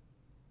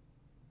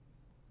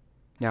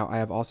 Now, I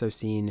have also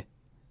seen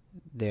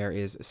there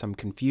is some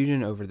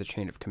confusion over the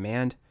chain of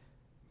command.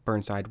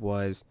 Burnside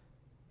was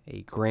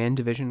a Grand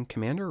Division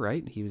commander,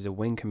 right? He was a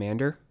wing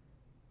commander,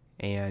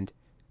 and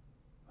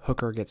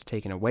Hooker gets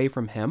taken away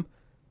from him,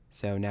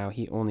 so now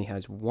he only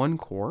has one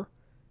corps,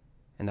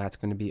 and that's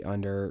going to be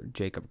under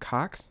Jacob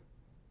Cox.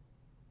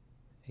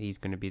 He's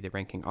going to be the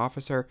ranking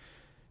officer.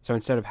 So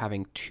instead of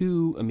having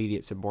two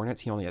immediate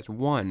subordinates, he only has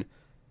one.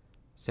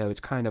 So it's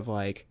kind of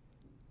like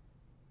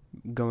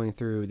going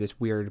through this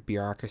weird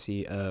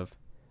bureaucracy of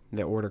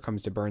the order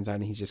comes to Burnside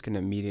and he's just going to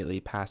immediately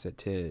pass it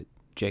to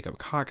Jacob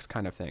Cox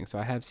kind of thing. So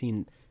I have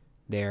seen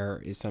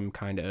there is some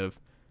kind of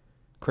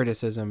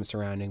criticism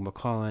surrounding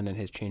McClellan and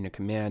his chain of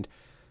command.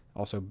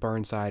 Also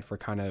Burnside for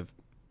kind of,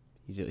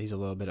 he's a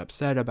little bit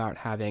upset about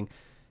having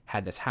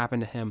had this happen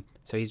to him.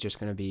 So he's just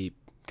going to be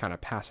kind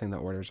of passing the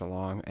orders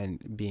along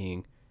and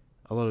being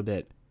a little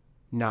bit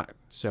not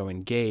so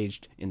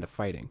engaged in the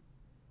fighting.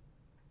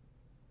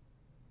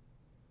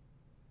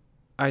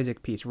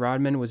 Isaac Pease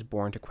Rodman was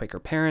born to Quaker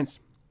parents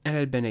and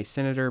had been a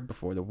senator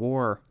before the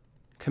war,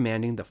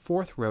 commanding the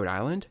 4th Rhode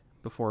Island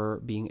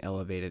before being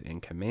elevated in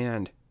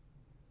command.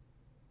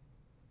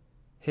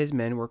 His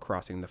men were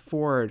crossing the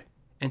ford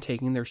and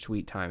taking their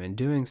sweet time in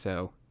doing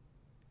so.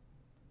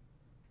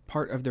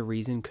 Part of the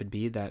reason could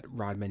be that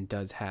Rodman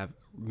does have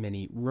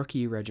many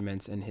rookie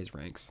regiments in his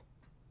ranks.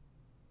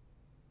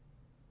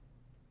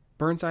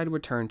 Burnside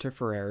would turn to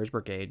Ferrer's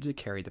brigade to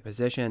carry the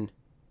position.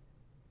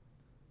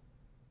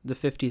 The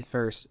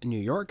 51st New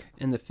York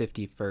and the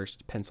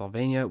 51st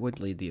Pennsylvania would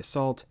lead the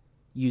assault,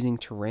 using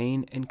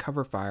terrain and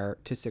cover fire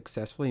to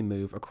successfully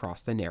move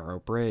across the narrow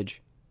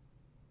bridge.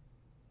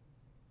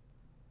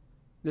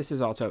 This is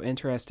also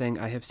interesting.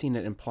 I have seen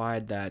it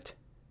implied that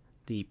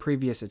the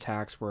previous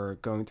attacks were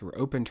going through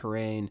open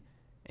terrain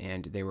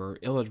and they were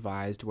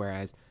ill-advised,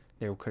 whereas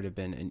there could have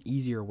been an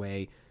easier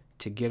way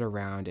to get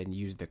around and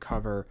use the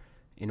cover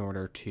in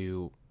order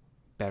to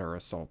better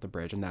assault the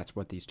bridge, and that's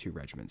what these two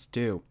regiments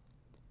do.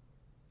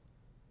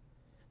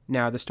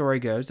 Now, the story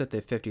goes that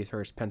the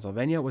 51st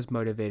Pennsylvania was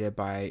motivated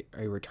by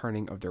a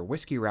returning of their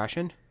whiskey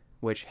ration,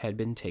 which had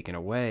been taken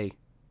away.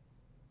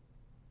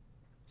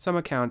 Some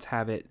accounts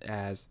have it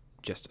as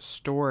just a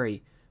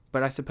story,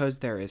 but I suppose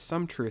there is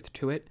some truth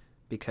to it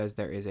because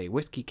there is a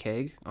whiskey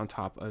keg on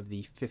top of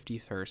the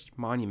 51st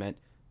monument,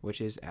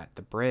 which is at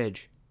the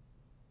bridge.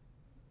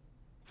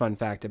 Fun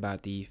fact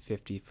about the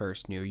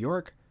 51st New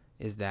York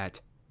is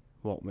that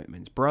Walt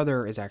Whitman's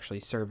brother is actually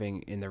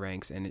serving in the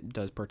ranks and it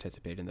does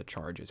participate in the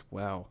charge as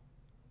well.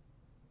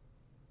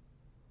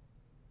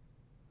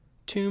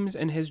 Toombs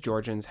and his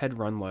Georgians had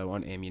run low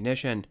on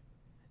ammunition,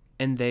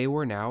 and they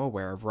were now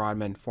aware of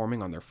Rodman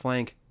forming on their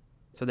flank,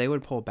 so they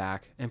would pull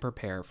back and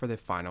prepare for the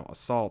final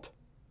assault.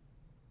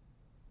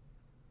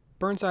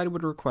 Burnside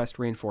would request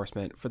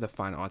reinforcement for the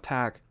final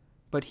attack,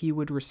 but he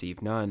would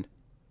receive none.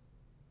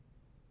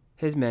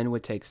 His men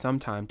would take some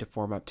time to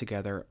form up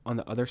together on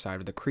the other side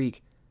of the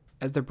creek,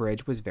 as the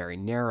bridge was very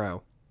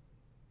narrow.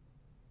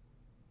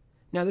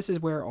 Now, this is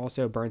where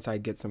also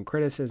Burnside gets some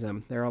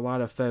criticism. There are a lot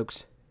of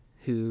folks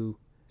who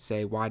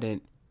say, why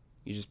didn't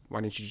you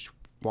just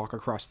walk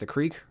across the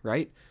creek,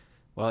 right?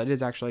 Well, it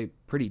is actually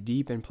pretty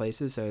deep in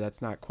places, so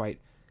that's not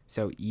quite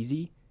so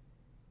easy.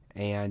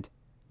 And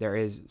there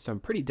is some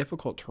pretty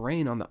difficult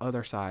terrain on the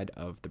other side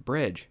of the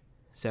bridge,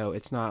 so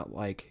it's not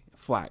like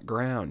flat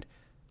ground.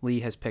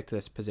 Lee has picked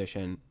this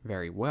position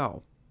very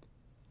well.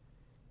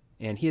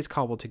 And he has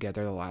cobbled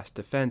together the last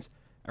defense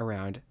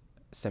around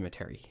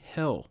Cemetery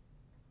Hill.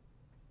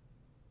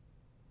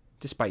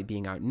 Despite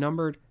being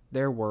outnumbered,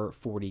 there were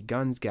 40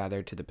 guns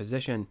gathered to the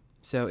position,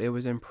 so it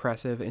was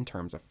impressive in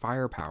terms of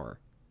firepower.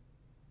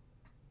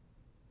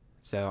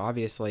 So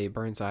obviously,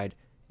 Burnside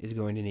is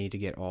going to need to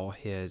get all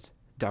his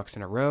ducks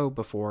in a row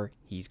before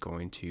he's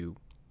going to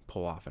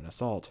pull off an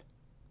assault.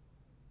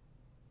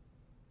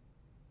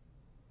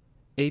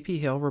 A.P.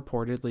 Hill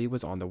reportedly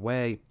was on the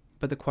way,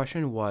 but the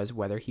question was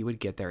whether he would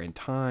get there in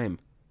time.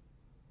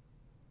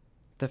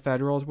 The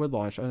Federals would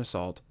launch an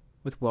assault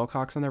with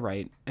Wilcox on the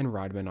right and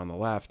Rodman on the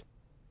left.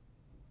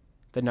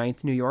 The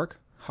 9th New York,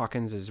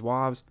 Hawkins'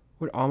 Zouaves,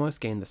 would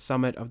almost gain the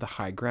summit of the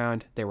high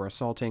ground they were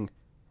assaulting,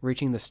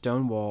 reaching the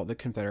stone wall the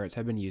Confederates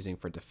had been using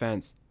for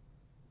defense.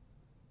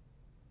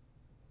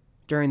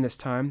 During this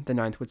time, the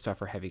 9th would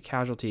suffer heavy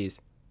casualties,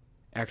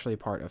 actually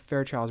part of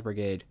Fairchild's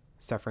brigade,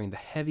 suffering the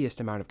heaviest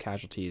amount of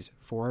casualties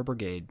for a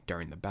brigade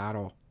during the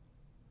battle.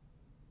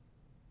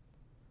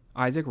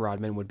 Isaac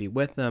Rodman would be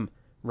with them,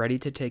 ready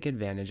to take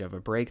advantage of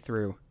a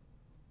breakthrough,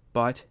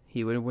 but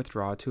he would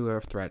withdraw to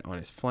a threat on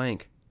his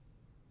flank.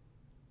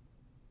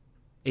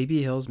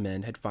 A.B. Hill's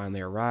men had finally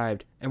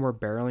arrived and were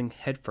barreling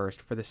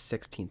headfirst for the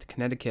 16th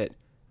Connecticut,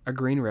 a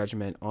Green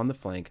regiment on the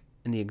flank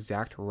in the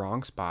exact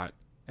wrong spot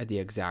at the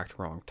exact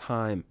wrong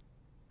time.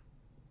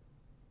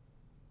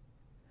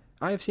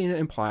 I have seen it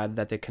implied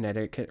that the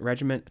Connecticut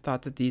Regiment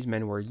thought that these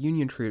men were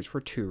Union troops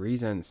for two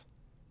reasons.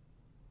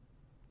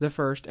 The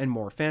first and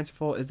more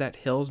fanciful is that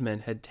Hill's men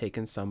had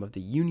taken some of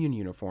the Union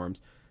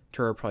uniforms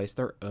to replace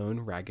their own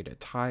ragged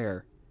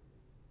attire.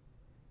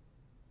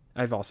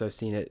 I've also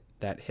seen it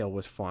that Hill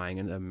was flying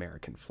an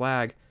American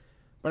flag,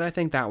 but I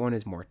think that one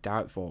is more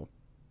doubtful.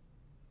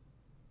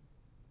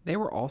 They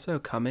were also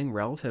coming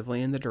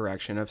relatively in the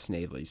direction of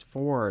Snavely's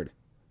Ford,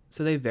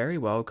 so they very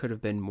well could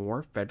have been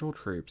more Federal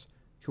troops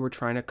who were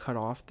trying to cut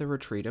off the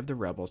retreat of the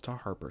rebels to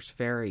Harper's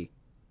Ferry.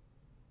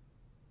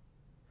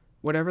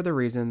 Whatever the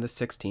reason, the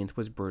 16th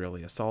was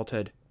brutally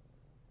assaulted.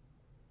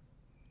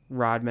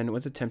 Rodman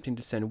was attempting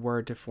to send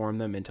word to form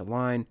them into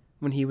line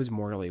when he was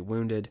mortally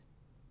wounded.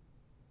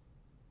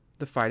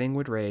 The fighting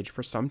would rage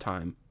for some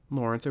time,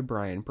 Lawrence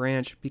O'Brien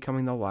Branch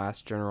becoming the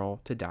last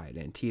general to die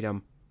at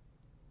Antietam.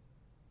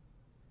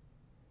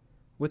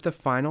 With the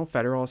final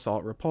Federal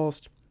assault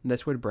repulsed,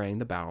 this would bring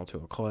the battle to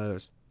a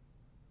close.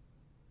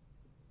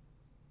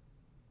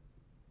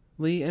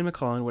 Lee and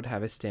McClellan would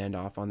have a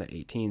standoff on the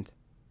 18th.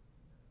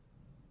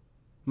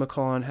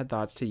 McClellan had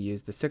thoughts to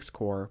use the 6th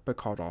Corps, but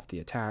called off the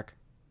attack.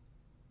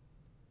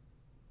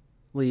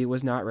 Lee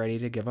was not ready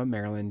to give up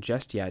Maryland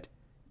just yet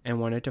and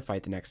wanted to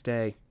fight the next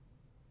day.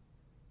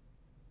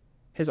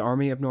 His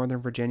Army of Northern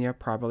Virginia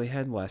probably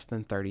had less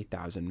than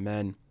 30,000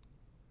 men.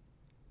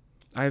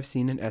 I have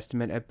seen an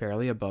estimate at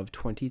barely above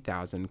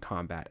 20,000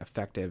 combat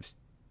effectives.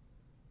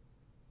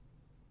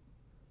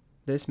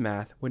 This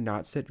math would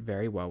not sit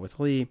very well with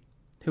Lee,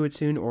 who would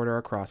soon order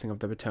a crossing of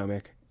the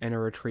Potomac and a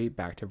retreat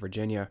back to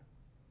Virginia.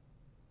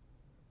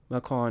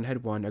 McClellan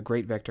had won a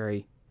great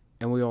victory,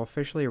 and we will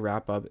officially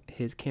wrap up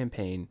his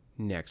campaign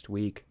next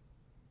week.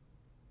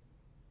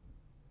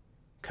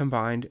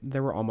 Combined,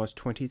 there were almost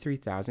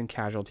 23,000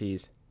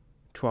 casualties,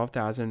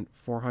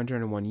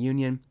 12,401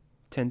 Union,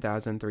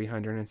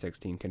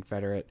 10,316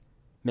 Confederate,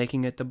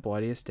 making it the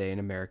bloodiest day in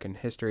American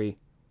history.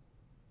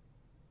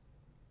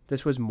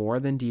 This was more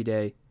than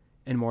D-Day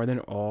and more than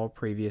all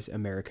previous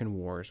American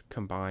wars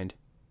combined,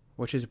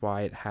 which is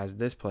why it has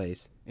this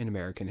place in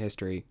American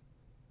history.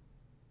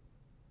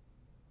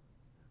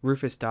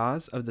 Rufus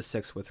Dawes of the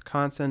 6th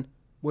Wisconsin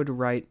would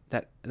write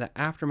that the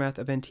aftermath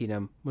of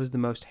Antietam was the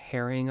most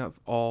harrowing of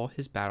all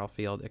his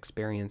battlefield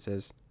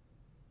experiences.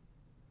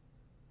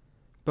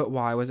 But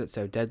why was it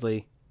so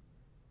deadly?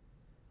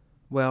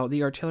 Well,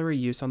 the artillery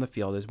use on the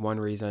field is one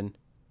reason.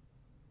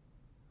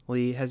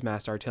 Lee has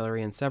massed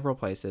artillery in several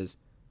places,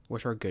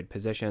 which are good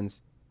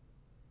positions.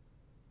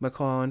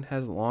 McClellan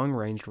has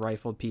long-ranged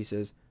rifled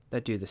pieces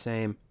that do the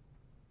same.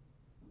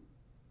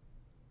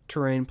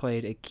 Terrain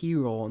played a key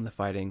role in the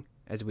fighting,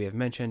 as we have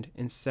mentioned,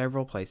 in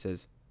several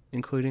places,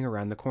 including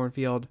around the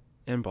cornfield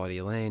and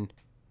Bloody Lane.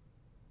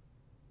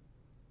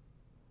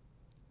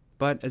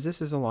 But as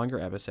this is a longer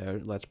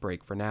episode, let's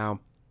break for now,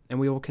 and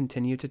we will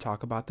continue to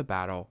talk about the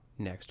battle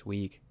next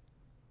week.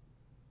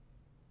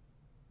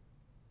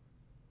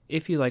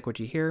 If you like what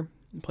you hear,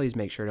 please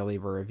make sure to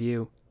leave a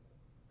review.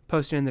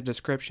 Posted in the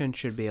description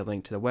should be a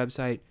link to the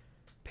website,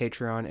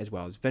 Patreon, as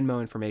well as Venmo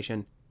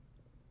information.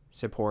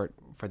 Support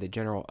for the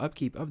general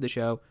upkeep of the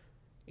show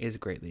is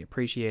greatly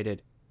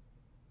appreciated.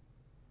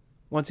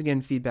 Once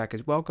again, feedback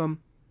is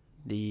welcome.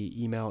 The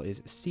email is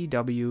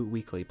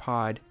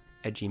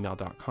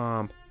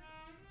cwweeklypod@gmail.com.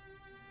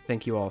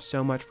 Thank you all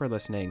so much for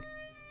listening,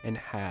 and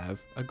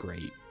have a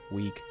great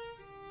week.